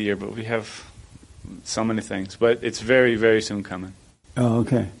the end of the year, but we have so many things. But it's very, very soon coming. Oh,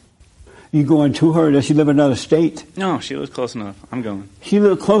 okay. You going to her? Does she live in another state? No, she lives close enough. I'm going. She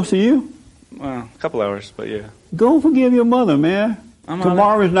live close to you? Well, a couple hours, but yeah. Go forgive your mother, man. I'm on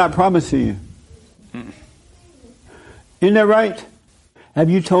Tomorrow is not promised to you. Mm-mm. Isn't that right? Have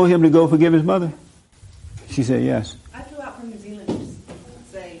you told him to go forgive his mother? She said yes. I flew out from New Zealand to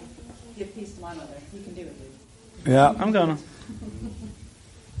just say, give peace to my mother. You can do it, dude. Yeah. I'm gonna.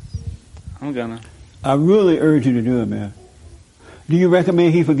 I really urge you to do it, man. Do you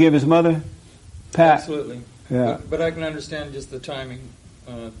recommend he forgive his mother? Pat? Absolutely. Yeah. But I can understand just the timing.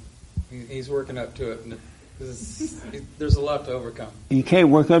 He's working up to it. There's a lot to overcome. You can't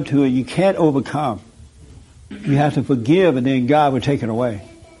work up to it. You can't overcome. You have to forgive, and then God will take it away.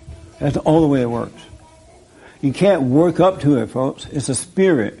 That's the only way it works. You can't work up to it, folks. It's a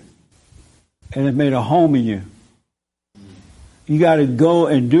spirit, and it made a home in you. You got to go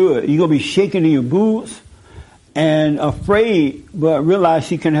and do it. You're going to be shaking in your boots and afraid, but realize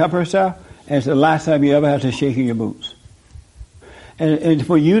she can help herself. And it's the last time you ever have to shake in your boots. And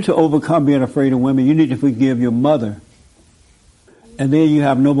for you to overcome being afraid of women, you need to forgive your mother. And then you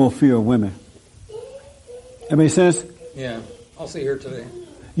have no more fear of women. That make sense? Yeah. I'll see her today.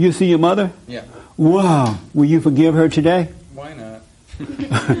 You see your mother? Yeah. Wow. Will you forgive her today? Why not?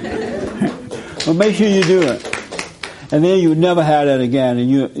 Well, make sure you do it. And then you never have that again, and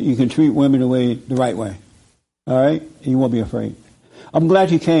you can treat women the right way. All right? And you won't be afraid. I'm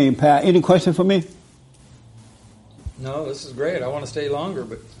glad you came, Pat. Any question for me? No, this is great. I want to stay longer,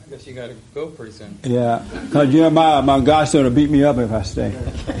 but I guess you got to go pretty soon. Yeah, because Jeremiah, my godson, will beat me up if I stay.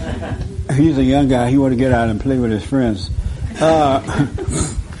 He's a young guy. He want to get out and play with his friends.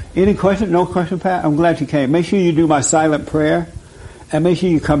 Any question? No question, Pat? I'm glad you came. Make sure you do my silent prayer, and make sure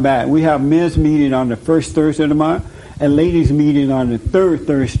you come back. We have men's meeting on the first Thursday of the month, and ladies meeting on the third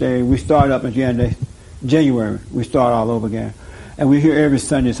Thursday. We start up in January. We start all over again. And we're here every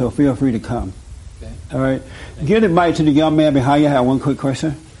Sunday, so feel free to come. Okay. All right. Give the mic to the young man behind you. I have one quick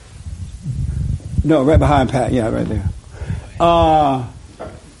question. No, right behind Pat. Yeah, right there. Are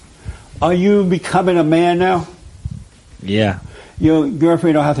you becoming a man now? Yeah. Your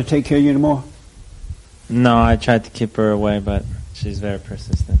girlfriend don't have to take care of you anymore? No, I tried to keep her away, but she's very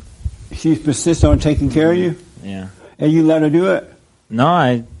persistent. She's persistent on taking care of you? Yeah. And you let her do it? No,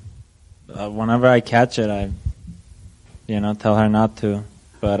 I. Whenever I catch it, I, tell her not to.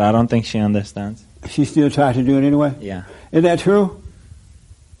 But I don't think she understands. She still tries to do it anyway? Yeah. Is that true?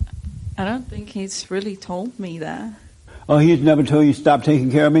 I don't think he's really told me that. Oh, he's never told you stop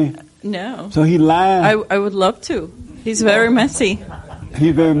taking care of me? No. So he lied? I would love to. He's very messy.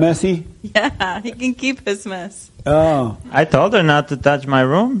 He's very messy? Yeah, he can keep his mess. Oh. I told her not to touch my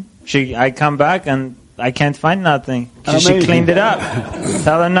room. I come back and I can't find nothing. She Amazing. cleaned it up.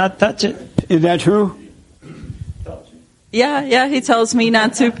 Tell her not to touch it. Is that true? Yeah, he tells me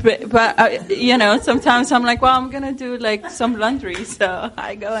not to, but sometimes I'm like, well, I'm going to do some laundry, so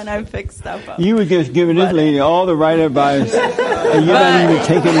I go and I fix stuff up. You were just giving this lady all the right advice, and you're not even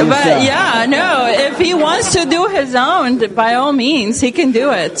taking it yourself. But yeah, no, if he wants to do his own, by all means, he can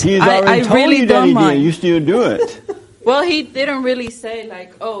do it. He's already told really you that don't he mind. did. You still do it. Well, he didn't really say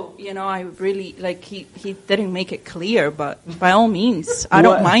I really, he didn't make it clear, but by all means, I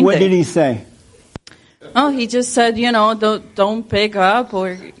don't mind What it. did he say? Oh, he just said, don't pick up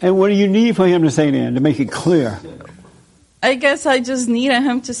or... And what do you need for him to say then, to make it clear? I guess I just needed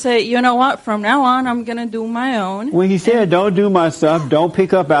him to say, you know what, from now on, I'm going to do my own. When he said, don't do my stuff, don't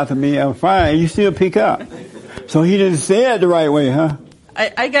pick up after me, I'm fine, you still pick up. So he didn't say it the right way, huh?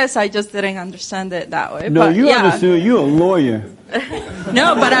 I guess I just didn't understand it that way. No, but you yeah. understood. You're a lawyer.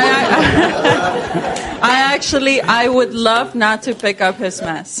 No, but I would love not to pick up his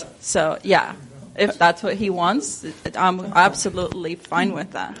mess. So, yeah, if that's what he wants, I'm absolutely fine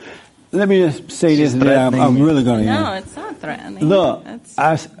with that. Let me just say this, and then I'm really going to end. No, it's not threatening. Look,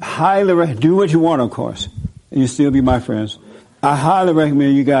 I highly recommend, do what you want, of course, and you still be my friends. I highly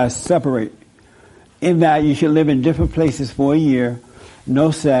recommend you guys separate. In that you should live in different places for a year,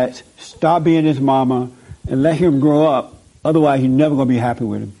 no sex, stop being his mama, and let him grow up. Otherwise, you're never going to be happy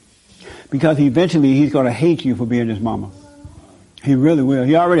with him. Because eventually he's going to hate you for being his mama. He really will.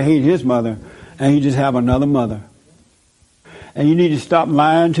 He already hated his mother, and he just have another mother. And you need to stop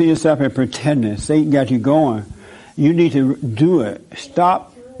lying to yourself and pretending. Satan got you going. You need to do it.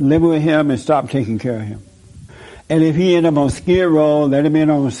 Stop living with him and stop taking care of him. And if he end up on Skid Row, let him in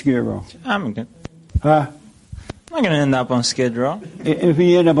on Skid Row. I'm good. Huh? I'm going to end up on Skid Row. If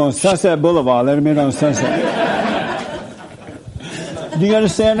he end up on Sunset Boulevard, let him in on Sunset. Do you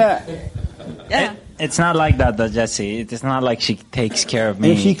understand that? Yeah. It's not like that, though, Jesse. It's not like she takes care of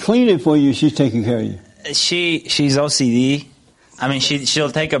me. If she clean it for you, she's taking care of you. She's OCD. I mean,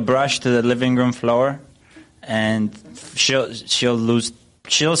 she'll take a brush to the living room floor, and she'll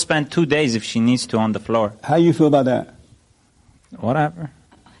spend 2 days if she needs to on the floor. How you feel about that? Whatever.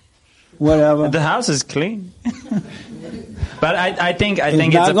 The house is clean. But I think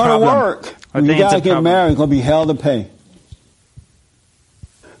it's not a going to problem. work. When you guys get married, it's going to be hell to pay.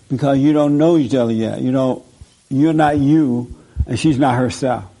 Because you don't know each other yet. You're not you, and she's not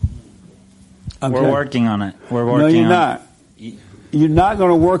herself. We're working on it. No, you're not. You're not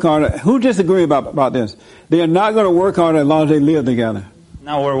going to work on it. Who disagree about this? They are not going to work on it as long as they live together.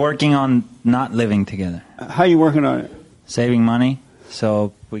 No, we're working on not living together. How are you working on it? Saving money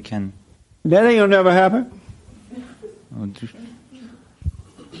so we can... That ain't going to never happen.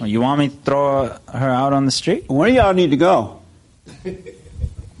 Well, you want me to throw her out on the street? One of y'all need to go.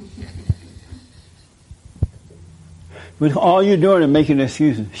 But all you're doing is making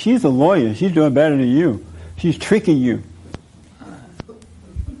excuses. She's a lawyer. She's doing better than you. She's tricking you.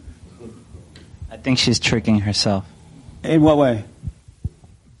 I think she's tricking herself. In what way?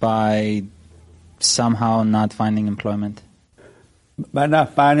 By somehow not finding employment. By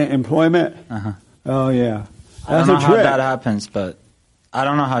not finding employment? Uh-huh. Oh, yeah. I don't That's know a how trick. that happens, but I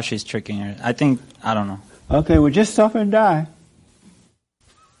don't know how she's tricking her. I don't know. Okay, well, just suffer and die.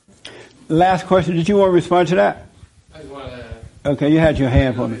 Last question. Did you want to respond to that? I just wanted to... Okay, you had your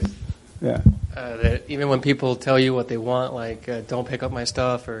hand for me. Yeah. That even when people tell you what they want, like don't pick up my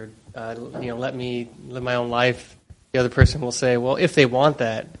stuff or let me live my own life, the other person will say, well, if they want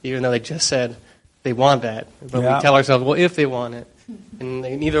that, even though they just said they want that. But Yeah. we tell ourselves, well, if they want it. And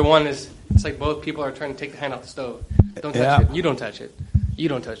neither one is, it's like both people are trying to take the hand off the stove. Don't touch Yeah. it. You don't touch it. You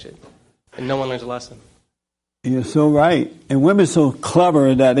don't touch it. And no one learns a lesson. You're so right. And women so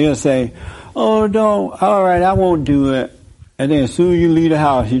clever that they'll say, oh, don't, all right, I won't do it. And then as soon as you leave the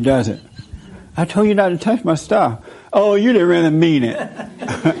house, she does it. I told you not to touch my stuff. Oh, you didn't really mean it.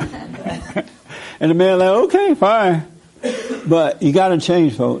 And the man like, okay, fine. But you got to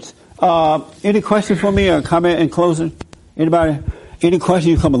change, folks. Any questions for me or comment in closing? Anybody? Any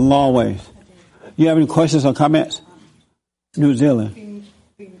questions? You come a long ways. You have any questions or comments? New Zealand.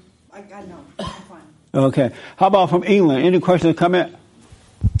 Okay. How about from England? Any questions or comment?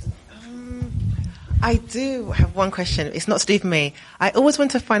 I do have one question. It's not to do with me. I always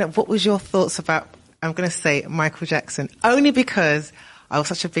want to find out what was your thoughts about, I'm going to say, Michael Jackson, only because I was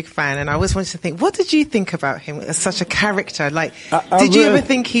such a big fan, and I always wanted to think, what did you think about him as such a character? Like, did you ever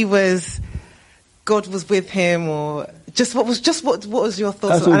think God was with him, or what was your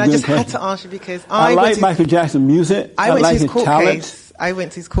thoughts? And I just had to ask you because I like Michael Jackson's music. I went like to his court talent. case. I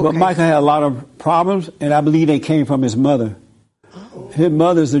went to his court But case. Michael had a lot of problems, and I believe they came from his mother. His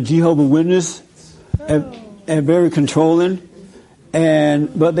mother's a Jehovah's Witness and very controlling.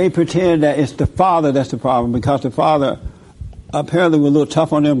 But they pretend that it's the father that's the problem, because the father apparently was a little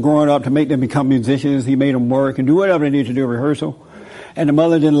tough on them growing up to make them become musicians. He made them work and do whatever they need to do, rehearsal. And the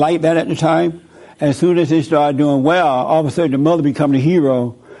mother didn't like that at the time. As soon as they started doing well, all of a sudden the mother become the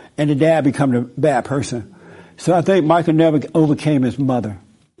hero and the dad become the bad person. So I think Michael never overcame his mother.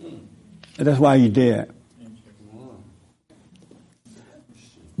 And that's why he's dead.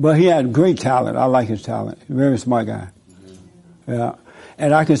 But he had great talent. I like his talent. Very smart guy. Yeah.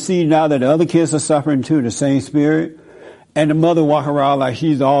 And I can see now that the other kids are suffering too, the same spirit. And the mother walking around like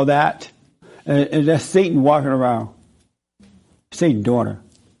she's all that. And that's Satan walking around. Satan's daughter.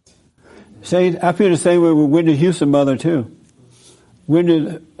 I feel the same way with Whitney Houston's mother too.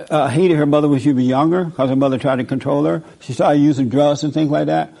 Wendy hated her mother when she was younger because her mother tried to control her. She started using drugs and things like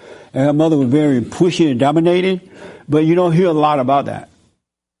that. And her mother was very pushy and dominating. But you don't hear a lot about that.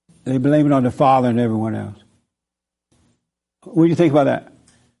 They blame it on the father and everyone else. What do you think about that?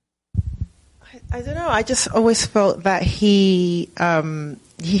 I don't know. I just always felt that he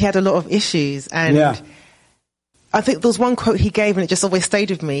had a lot of issues, and I think there was one quote he gave, and it just always stayed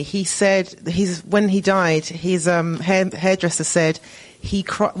with me. He said when he died, his hairdresser said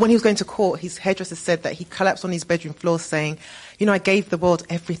when he was going to court, his hairdresser said that he collapsed on his bedroom floor, saying, "I gave the world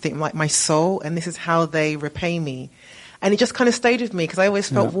everything, like my soul, and this is how they repay me." And it just kind of stayed with me because I always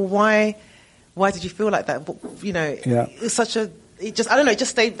felt, well, why did you feel like that? But, it's such a. It just, I don't know,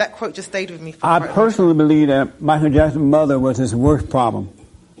 that quote just stayed with me. I personally believe that Michael Jackson's mother was his worst problem.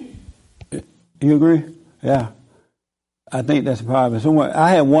 You agree? Yeah. I think that's a problem.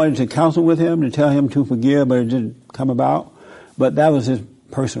 I had wanted to counsel with him to tell him to forgive, but it didn't come about. But that was his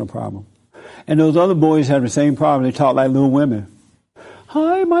personal problem. And those other boys had the same problem. They talk like little women.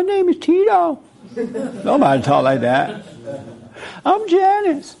 Hi, my name is Tito. Nobody talk like that. I'm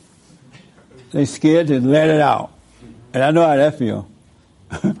Janice. They scared to let it out. And I know how that feels.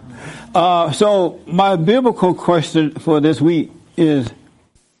 So my biblical question for this week is,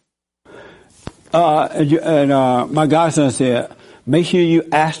 my godson said, make sure you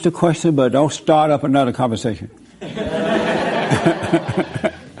ask the question, but don't start up another conversation. Ain't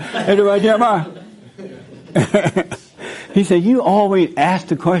it right, Jeremiah? He said, you always ask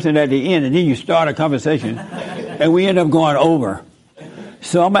the question at the end, and then you start a conversation, and we end up going over.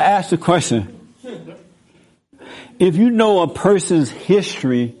 So I'm going to ask the question. If you know a person's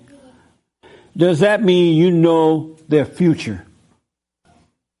history, does that mean you know their future?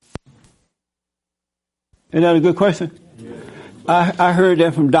 Isn't that a good question? I heard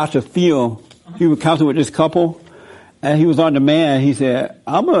that from Dr. Phil. He was counseling with this couple, and he was on demand. He said,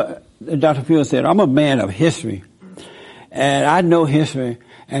 Dr. Phil said, I'm a man of history, and I know history,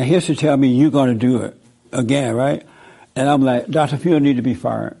 and history tell me you're going to do it again, right? And I'm like, Dr. Phil need to be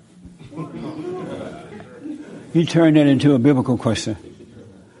fired. He turned that into a biblical question.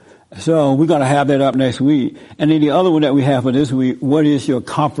 So we're going to have that up next week. And then the other one that we have for this week, what is your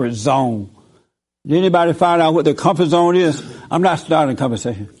comfort zone? Did anybody find out what the comfort zone is? I'm not starting a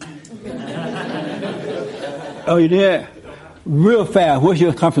conversation. Oh, you did? Real fast. What's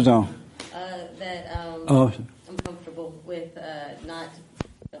your comfort zone? I'm comfortable with not...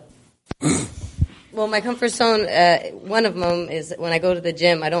 Well, my comfort zone, one of them is when I go to the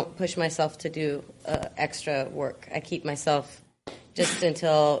gym, I don't push myself to do extra work. I keep myself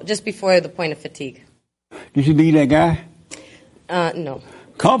just before the point of fatigue. Did you leave that guy? No.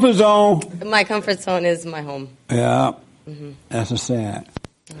 Comfort zone. My comfort zone is my home. Yeah. Mm-hmm. That's a sad.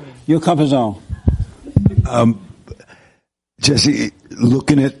 Your comfort zone. Jesse,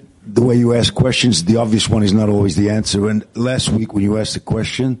 looking at the way you ask questions, the obvious one is not always the answer. And last week when you asked the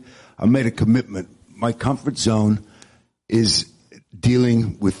question, I made a commitment. My comfort zone is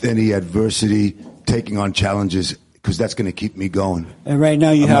dealing with any adversity, taking on challenges, because that's going to keep me going. And right now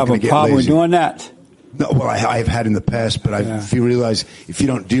you have a problem with doing that? No, well, I've had in the past, but if you realize if you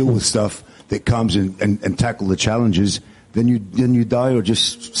don't deal with stuff that comes and tackle the challenges, then you die or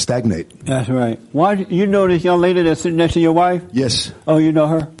just stagnate. That's right. Why you know this young lady that's sitting next to your wife? Yes. Oh, you know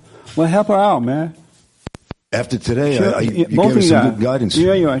her? Well, help her out, man. After today, you gave both us some good guidance.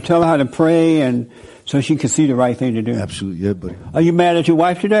 Yeah, you are. Tell her how to pray and so she can see the right thing to do. Absolutely, yeah, buddy. Are you mad at your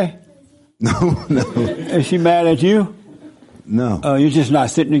wife today? No. Is she mad at you? No. Oh, you're just not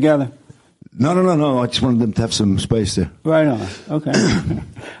sitting together? No. I just wanted them to have some space there. Right on. Okay.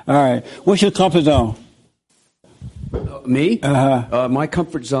 All right. What's your comfort zone? Me? Uh-huh. My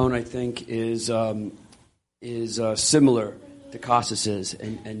comfort zone, I think, is similar to Costas's,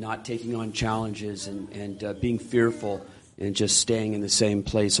 and not taking on challenges and being fearful and just staying in the same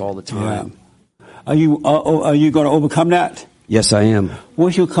place all the time. Yeah. Are you going to overcome that? Yes, I am.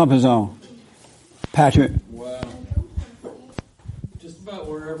 What's your comfort zone, Patrick? Wow. Just about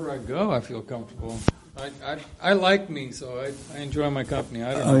wherever I go, I feel comfortable. I like me, so I enjoy my company.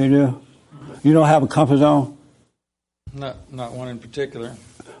 I don't know. Oh, you do? You don't have a comfort zone? Not one in particular.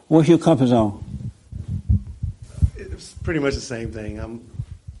 What's your comfort zone? It's pretty much the same thing. I'm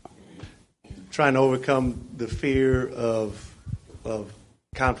trying to overcome the fear of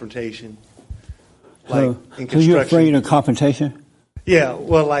confrontation. Like in construction. So you're afraid of confrontation? Yeah,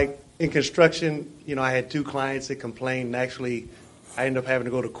 well, like in construction, I had 2 clients that complained. And actually, I ended up having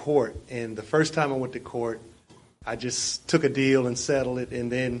to go to court. And the first time I went to court, I just took a deal and settled it. And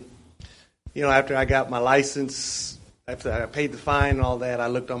then, after I got my license, after I paid the fine and all that, I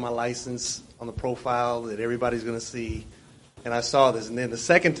looked on my license on the profile that everybody's going to see. and I saw this. And then the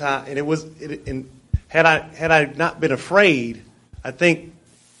second time, and had I not been afraid, I think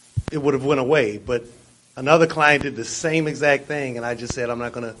it would have went away. But another client did the same exact thing, and I just said, I'm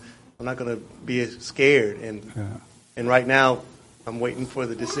not gonna be scared. And right now, I'm waiting for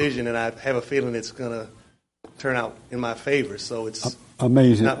the decision, and I have a feeling it's gonna turn out in my favor. So it's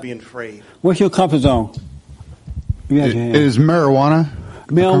amazing. Not being afraid. What's your comfort zone? Is marijuana?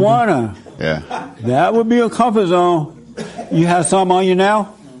 Marijuana. Yeah. That would be a comfort zone. You have some on you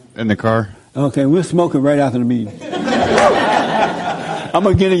now? In the car. Okay, we'll smoke it right after the meeting. I'm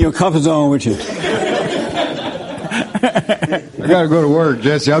going to get in your comfort zone with you. I got to go to work,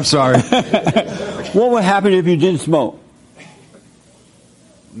 Jesse. I'm sorry. What would happen if you didn't smoke?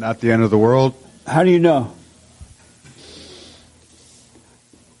 Not the end of the world. How do you know?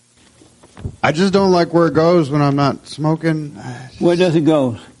 I just don't like where it goes when I'm not smoking. Where does it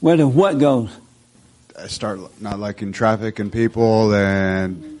go? Where does what goes? I start not liking traffic and people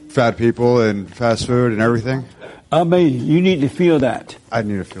and fat people and fast food and everything. Amazing. You need to feel that. I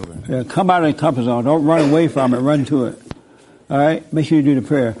need to feel that. Yeah, come out of the comfort zone. Don't run away from it. Run to it. All right? Make sure you do the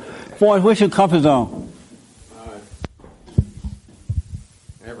prayer. Forrest, what's your comfort zone?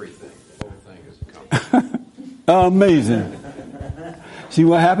 Everything. The whole thing is a comfort. Amazing. See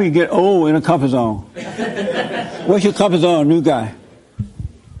what happened? You get old in a comfort zone. What's your comfort zone, new guy?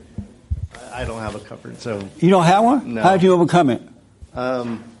 I don't have a comfort zone. You don't have one? No. How did you overcome it?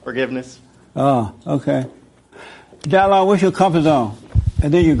 Forgiveness. Oh, okay. Dallon, what's your comfort zone?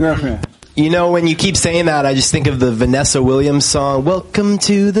 And then your girlfriend. You know, when you keep saying that, I just think of the Vanessa Williams song, "Welcome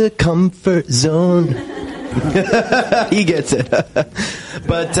to the Comfort Zone." He gets it.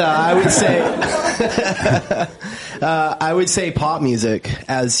 But I would say pop music,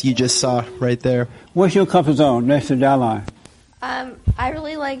 as you just saw right there. What's your comfort zone next to Dallon? I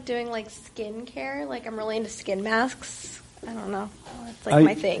really like doing like skincare. Like I'm really into skin masks. I don't know. It's like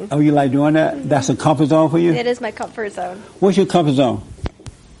my thing. Oh, you like doing that? That's a comfort zone for you? It is my comfort zone. What's your comfort zone?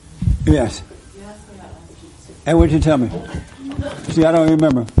 Yes. And what did you tell me? See, I don't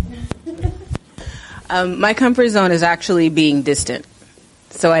remember. My comfort zone is actually being distant,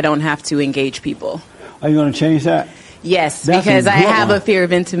 so I don't have to engage people. Are you going to change that? Yes, That's because I have one. a fear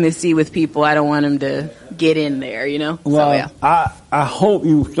of intimacy with people. I don't want them to get in there, you know? Well, so, yeah. I hope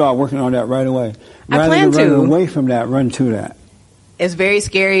you start working on that right away. I Rather plan than to. run away from that, run to that. It's very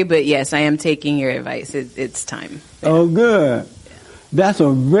scary, but yes, I am taking your advice. It's time. Oh, good. That's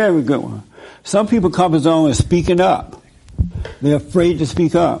a very good one. Some people comfort zone is speaking up. They're afraid to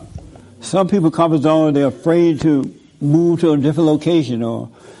speak up. Some people comfort zone, they're afraid to move to a different location or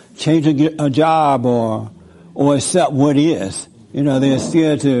change a job or accept what is. You know, they're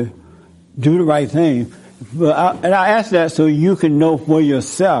scared to do the right thing. But I ask that so you can know for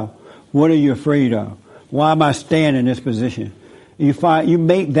yourself, what are you afraid of? Why am I staying in this position? You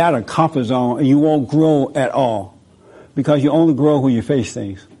make that a comfort zone and you won't grow at all. Because you only grow when you face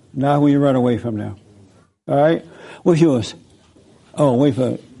things, not when you run away from them. All right? What's yours? Oh, wait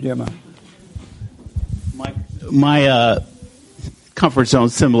for Jeremiah. My comfort zone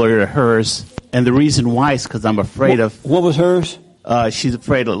is similar to hers, and the reason why is because I'm afraid of... What was hers? She's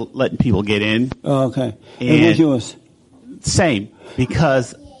afraid of letting people get in. Oh, okay. And what's yours? Same,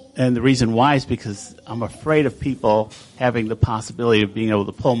 and the reason why is because I'm afraid of people having the possibility of being able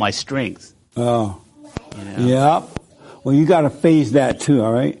to pull my strings. Oh. Yeah. Well, you got to face that too,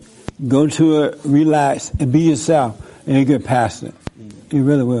 all right? Go to it, relax, and be yourself, and you get past it. You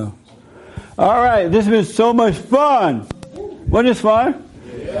really will. All right, this has been so much fun. Wasn't this fun?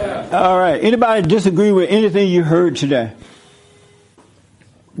 Yeah. All right. Anybody disagree with anything you heard today?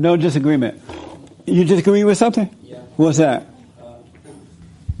 No disagreement. You disagree with something? Yeah. What's that?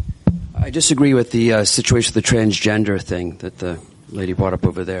 I disagree with the situation with the transgender thing that the lady brought up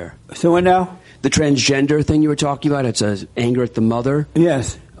over there. So what now? The transgender thing you were talking about, it's anger at the mother.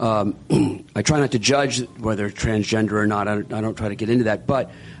 Yes. I try not to judge whether transgender or not. I don't try to get into that.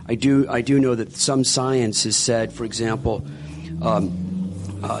 But I do know that some science has said, for example,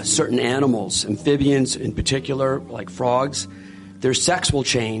 certain animals, amphibians in particular, like frogs, their sex will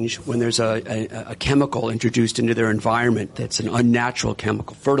change when there's a chemical introduced into their environment that's an unnatural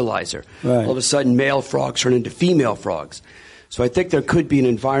chemical, fertilizer. Right. All of a sudden, male frogs turn into female frogs. So I think there could be an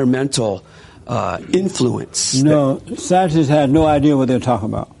environmental influence. No, scientists had no idea what they're talking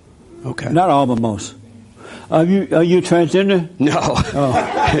about. Okay. Not all, but most. Are you transgender? No. Oh.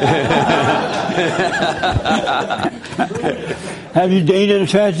 Have you dated a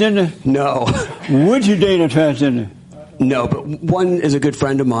transgender? No. Would you date a transgender? No, but one is a good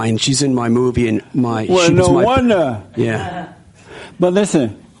friend of mine. She's in my movie, and Well, no wonder. Yeah. But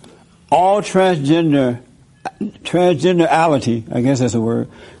listen, all transgender Transgenderality, I guess that's a word,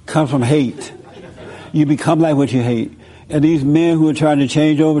 comes from hate. You become like what you hate. And these men who are trying to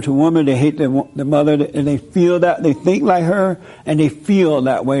change over to women, they hate their mother, and they feel that, they think like her, and they feel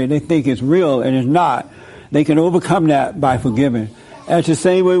that way. They think it's real, and it's not. They can overcome that by forgiving. And it's the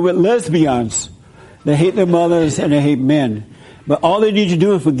same way with lesbians. They hate their mothers, and they hate men. But all they need to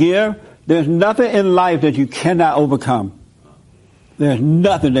do is forgive. There's nothing in life that you cannot overcome. There's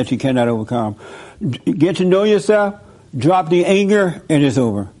nothing that you cannot overcome. Get to know yourself, drop the anger, and it's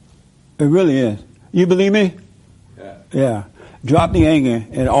over. It really is. You believe me? Yeah. Drop the anger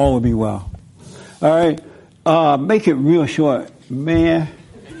and all will be well. All right. Make it real short. Man,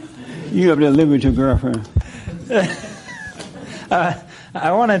 you up there living with your girlfriend.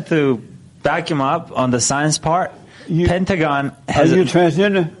 I wanted to back him up on the science part. Pentagon has... Are you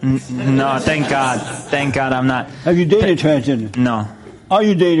transgender? No, thank God. Thank God I'm not. Have you dated transgender? No. Are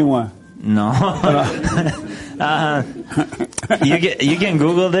you dating one? No. You can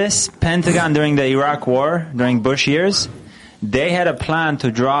Google this. Pentagon during the Iraq War, during Bush years, they had a plan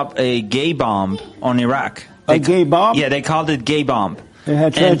to drop a gay bomb on Iraq. A gay bomb? Yeah, they called it gay bomb. It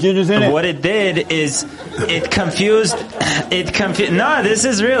had transgenders in it? What it did is it confused. No, this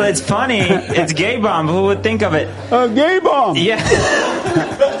is real. It's funny. It's gay bomb. Who would think of it? A gay bomb? Yeah.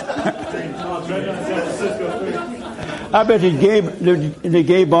 I bet the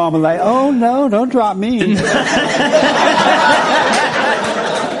gay bomb was like, oh no, don't drop me.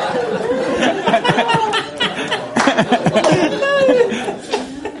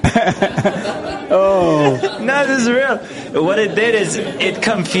 Oh. No, this is real. What it did is it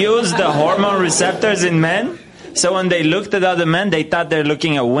confused the hormone receptors in men. So when they looked at other men, they thought they're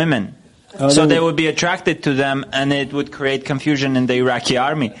looking at women. So they would be attracted to them, and it would create confusion in the Iraqi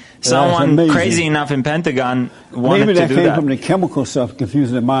army. Someone crazy enough in Pentagon wanted to do that. Maybe that came from the chemical stuff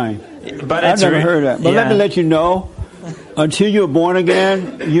confusing the mind. But I've never heard that. But let me let you know, until you're born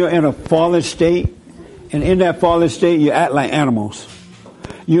again, you're in a fallen state. And in that fallen state, you act like animals.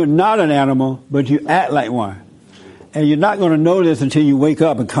 You're not an animal, but you act like one. And you're not going to know this until you wake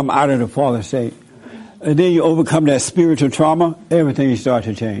up and come out of the fallen state. And then you overcome that spiritual trauma, everything starts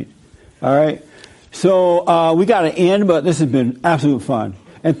to change. All right? So we got to end, but this has been absolute fun.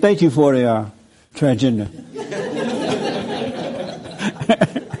 And thank you for the transgender.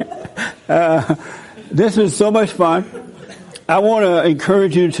 This was so much fun. I want to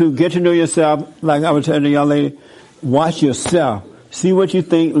encourage you to get to know yourself. Like I was telling the young lady, watch yourself. See what you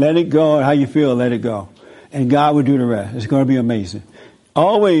think, let it go, and how you feel, let it go. And God will do the rest. It's going to be amazing.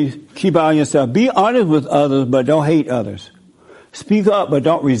 Always keep eye on yourself. Be honest with others, but don't hate others. Speak up, but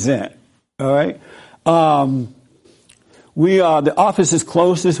don't resent. All right? The office is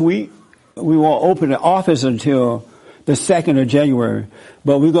closed this week. We won't open the office until the 2nd of January.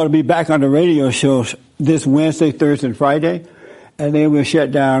 But we're going to be back on the radio show this Wednesday, Thursday, and Friday. And then we'll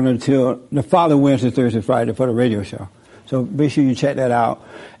shut down until the following Wednesday, Thursday, Friday for the radio show. So make sure you check that out.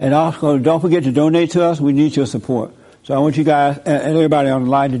 And also, don't forget to donate to us. We need your support. So I want you guys and everybody on the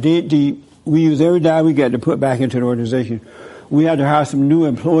line we use every dime we get to put back into the organization. We had to hire some new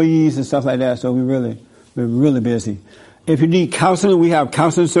employees and stuff like that. So we're really busy. If you need counseling, we have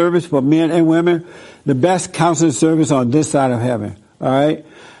counseling service for men and women. The best counseling service on this side of heaven. All right.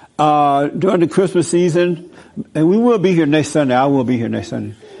 During the Christmas season, and we will be here next Sunday. I will be here next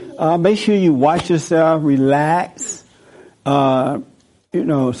Sunday. Make sure you watch yourself, relax.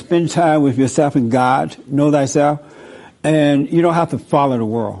 Spend time with yourself and God. Know thyself. And you don't have to follow the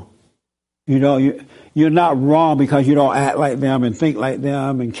world. You're not wrong because you don't act like them and think like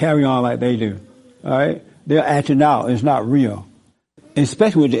them and carry on like they do. All right? They're acting out. It's not real.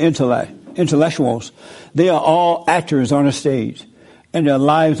 Especially with the intellectuals. They are all actors on a stage. And their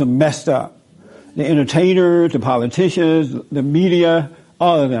lives are messed up. The entertainers, the politicians, the media,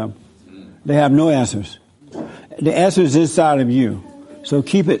 all of them. They have no answers. The answer is inside of you. So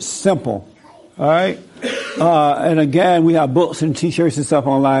keep it simple. All right? And again, we have books and T-shirts and stuff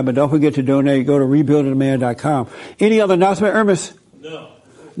online, but don't forget to donate. Go to rebuildingtheman.com. Any other announcement, Ernest? No.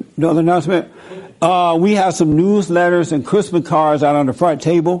 No other announcement? We have some newsletters and Christmas cards out on the front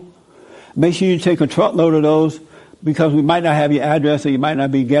table. Make sure you take a truckload of those because we might not have your address or you might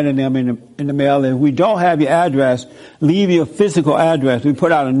not be getting them in the mail. If we don't have your address, leave your physical address. We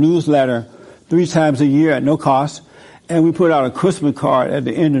put out a newsletter 3 times a year at no cost, and we put out a Christmas card at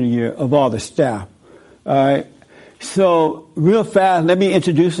the end of the year of all the staff. All right. So real fast, let me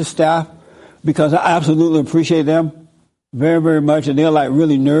introduce the staff because I absolutely appreciate them very, very much. And they're like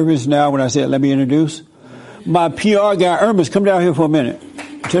really nervous now when I said, let me introduce. My PR guy, Ernest, come down here for a minute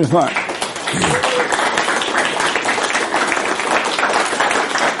to the front.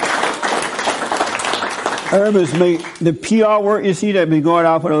 Hermes make the PR work you see that been going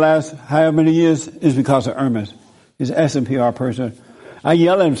out for the last however many years is because of Hermes. He's an excellent PR person. I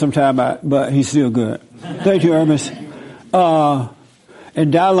yell at him sometimes, but he's still good. Thank you, Hermes. And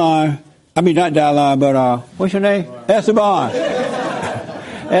Dylon, not Dylon, but what's your name? Esteban.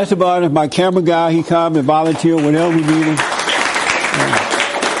 Esteban is my camera guy. He comes and volunteer whenever we need him.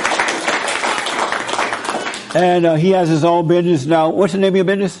 And he has his own business now. What's the name of your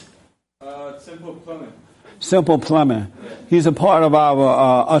business? Simple Plumbing. Simple Plumbing. He's a part of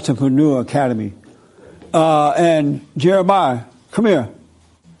our Entrepreneur Academy. And Jeremiah, come here.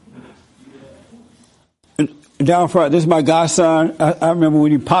 Down front, this is my godson. I remember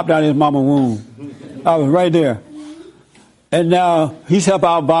when he popped out of his mama's womb. I was right there. And now he's helped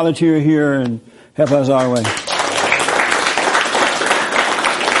out volunteer here and help us all the way.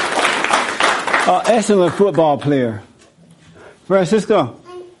 Excellent football player. Francisco.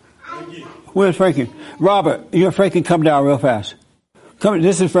 Where's Frankie? Robert, you and Frankie come down real fast.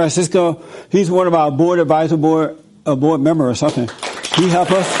 This is Francisco. He's one of our board member or something. He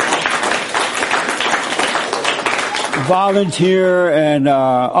helped us volunteer and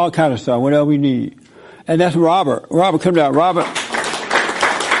all kind of stuff, whatever we need. And that's Robert. Robert, come down. Robert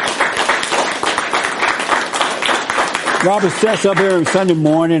sets up here on Sunday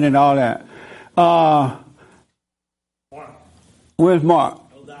morning and all that. Where's Mark?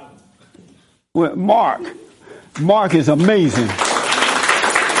 Mark. Mark is amazing.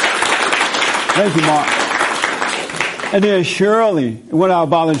 Thank you, Mark. And then Shirley, one of our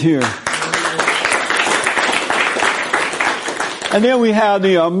volunteers. And then we have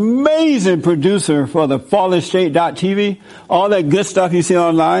the amazing producer for the FallenState.tv. All that good stuff you see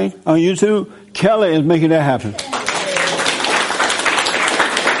online on YouTube, Kelly is making that happen.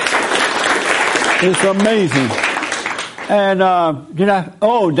 It's amazing. And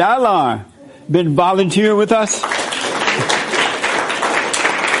Dylon, been volunteering with us.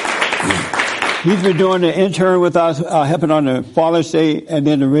 He's been doing the intern with us, helping on the Fallen State and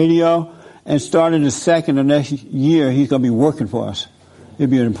then the radio. And starting the second of next year, he's going to be working for us. He'll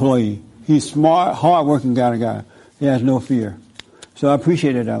be an employee. He's smart, hard-working kind of guy. He has no fear. So I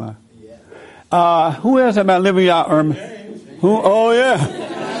appreciate it, Dylon. Who else am I living out, Irma? Who? Oh, yeah.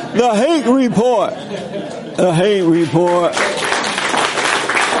 The Hate Report. The Hate Report.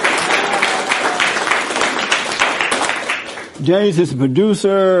 James is a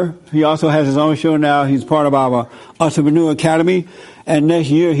producer. He also has his own show now. He's part of our Entrepreneur Academy. And next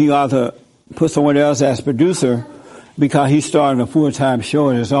year, he ought to put someone else as producer because he's starting a full-time show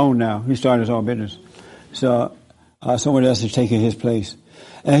of his own now. He's starting his own business. So someone else is taking his place.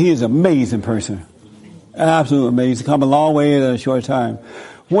 And he is an amazing person. Absolutely amazing. Come a long way in a short time.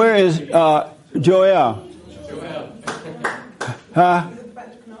 Where is Joel? Huh?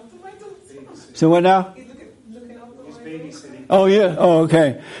 So what now? Oh, yeah. Oh,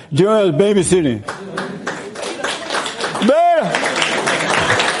 okay. Joel's babysitting.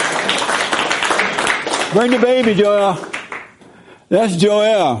 Bring the baby, Joel. That's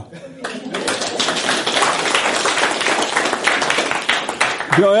Joel.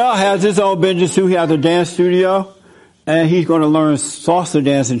 Joel has his own business too. He has a dance studio, and he's going to learn salsa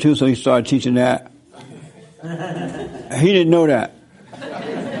dancing too. So he started teaching that. He didn't know that.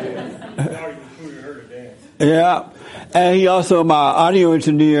 Yeah, and he also my audio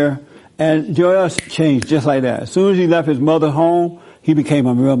engineer. And Joel changed just like that. As soon as he left his mother's home, he became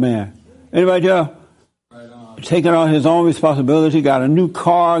a real man. Anybody, Joel? Taking on his own responsibility, got a new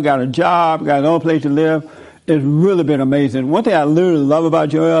car, got a job, got his own place to live. It's really been amazing. One thing I literally love about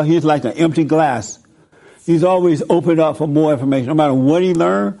Joel, he's like an empty glass. He's always opened up for more information. No matter what he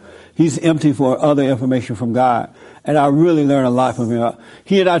learned, he's empty for other information from God. And I really learned a lot from him.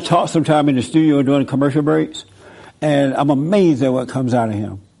 He and I talked sometime in the studio during commercial breaks, and I'm amazed at what comes out of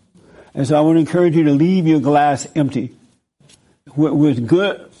him. And so I want to encourage you to leave your glass empty. With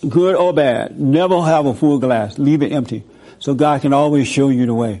good or bad. Never have a full glass. Leave it empty. So God can always show you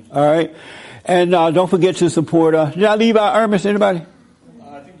the way. All right? And don't forget to support us. Did I leave out Ernest? Anybody?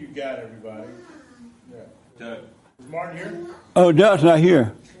 I think you got everybody. Yeah. Is Martin here? Oh, Doug's not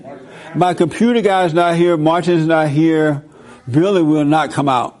here. My computer guy's not here. Martin's not here. Billy will not come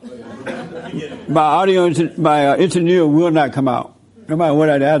out. My engineer will not come out. No matter what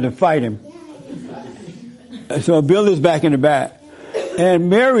I had to fight him. So Billy's back in the back. And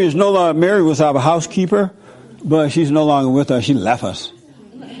Mary is no longer, Mary was our housekeeper, but she's no longer with us. She left us.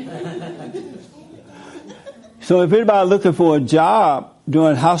 So if anybody looking for a job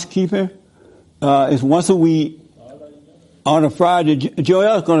doing housekeeping, it's once a week on a Friday.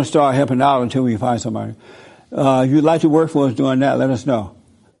 Joel's going to start helping out until we find somebody. If you'd like to work for us doing that, let us know.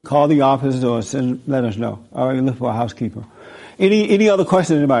 call the office or let us know. All right, look for a housekeeper. Any other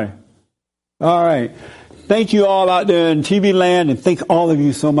questions, anybody? All right. Thank you all out there in TV land, and thank all of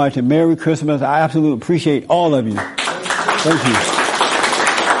you so much, and Merry Christmas. I absolutely appreciate all of you. Thank you.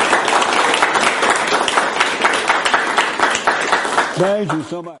 Thank you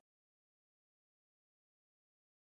so much.